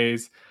different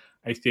ways.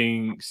 I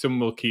think some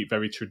will keep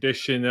very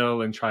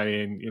traditional and try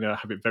and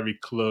have it very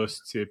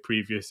close to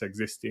previous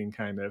existing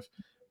kind of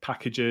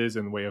packages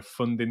and way of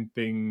funding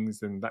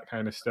things and that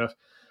kind of stuff.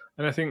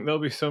 And I think there'll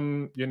be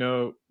some,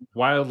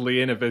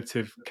 wildly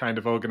innovative kind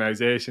of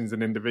organizations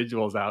and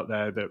individuals out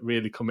there that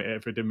really come at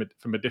it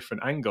from a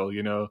different angle.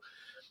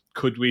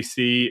 Could we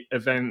see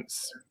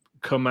events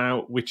come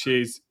out which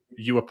is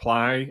you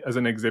apply as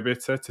an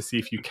exhibitor to see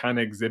if you can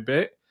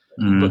exhibit,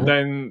 but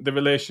then the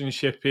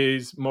relationship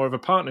is more of a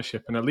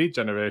partnership and a lead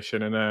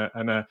generation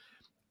and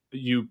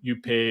you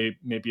pay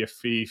maybe a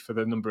fee for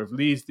the number of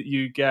leads that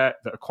you get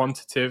that are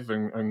quantitative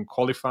and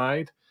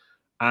qualified.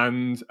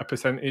 and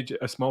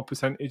a small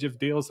percentage of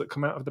deals that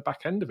come out of the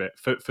back end of it.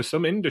 For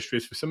some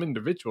industries, for some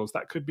individuals,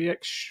 that could be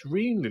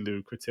extremely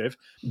lucrative.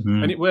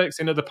 Mhm. And it works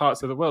in other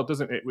parts of the world,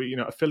 doesn't it?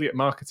 Affiliate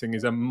marketing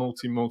is a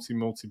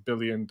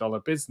multi-billion-dollar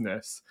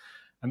business.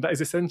 And that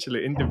is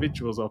essentially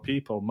individuals or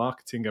people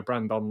marketing a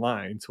brand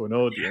online to an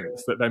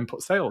audience that then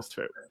put sales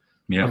through.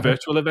 Yeah. Are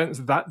virtual events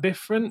that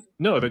different?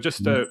 No, they're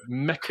just a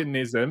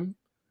mechanism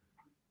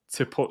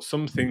to put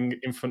something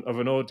in front of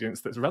an audience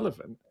that's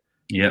relevant.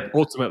 Yeah.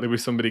 Ultimately, with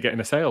somebody getting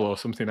a sale or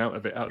something out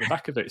of the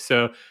back of it.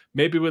 So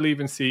maybe we'll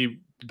even see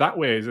that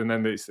ways, and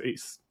then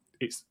it's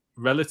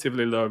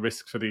relatively low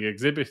risk for the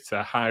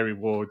exhibitor, high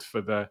reward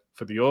for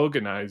the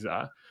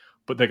organizer,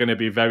 but they're going to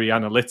be very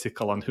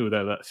analytical on who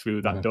they let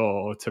through that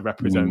door to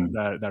represent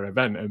their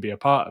event and be a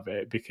part of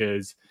it,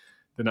 because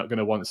they're not going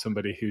to want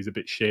somebody who's a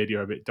bit shady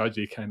or a bit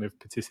dodgy kind of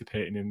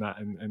participating in that.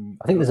 And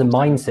I think there's a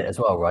mindset as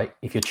well, right?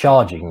 If you're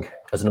charging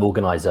as an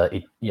organizer,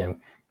 if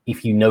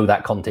you know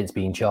that content's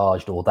being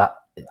charged, or that,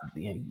 I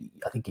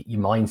think your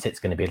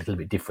mindset's going to be a little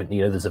bit different.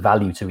 There's a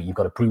value to it. You've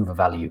got to prove a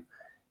value.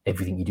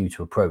 Everything you do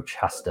to approach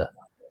has to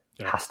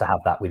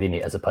have that within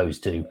it, as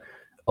opposed to,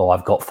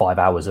 I've got 5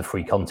 hours of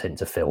free content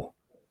to fill.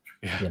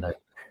 Yeah,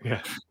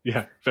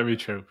 very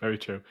true, very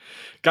true.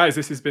 Guys,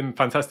 this has been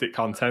fantastic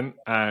content.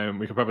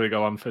 We could probably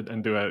go on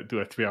and do a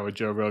 3-hour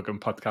Joe Rogan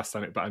podcast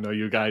on it, but I know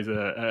you guys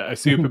are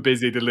super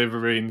busy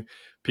delivering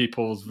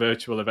people's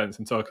virtual events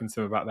and talking to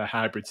them about their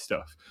hybrid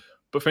stuff.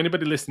 But for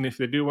anybody listening, if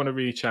they do want to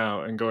reach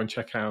out and go and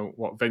check out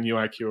what Venue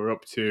IQ are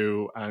up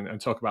to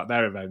and talk about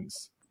their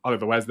events,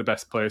 Oliver, where's the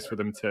best place for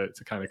them to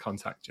kind of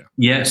contact you?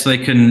 Yeah, so they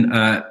can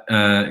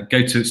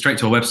go straight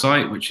to our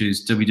website, which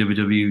is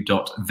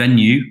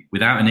www.venue,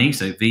 without an E,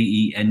 so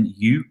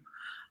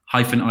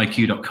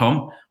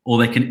VENU-IQ.com, or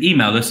they can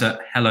email us at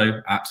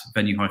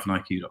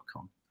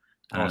hello@venue-IQ.com.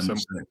 Awesome.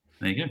 So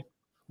there you go.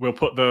 We'll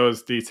put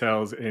those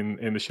details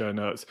in the show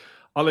notes.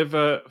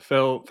 Oliver,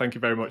 Phil, thank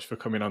you very much for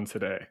coming on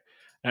today.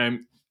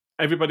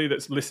 Everybody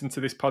that's listened to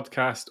this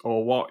podcast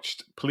or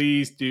watched,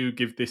 please do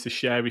give this a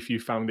share if you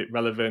found it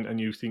relevant and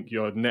you think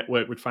your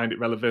network would find it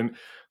relevant.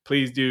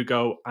 Please do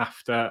go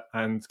after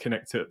and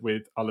connect it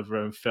with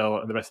Oliver and Phil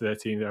and the rest of their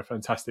team. They're a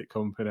fantastic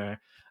company.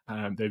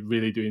 They're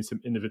really doing some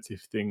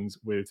innovative things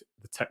with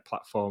the tech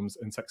platforms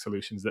and tech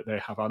solutions that they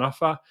have on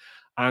offer.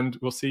 And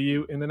we'll see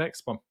you in the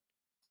next one.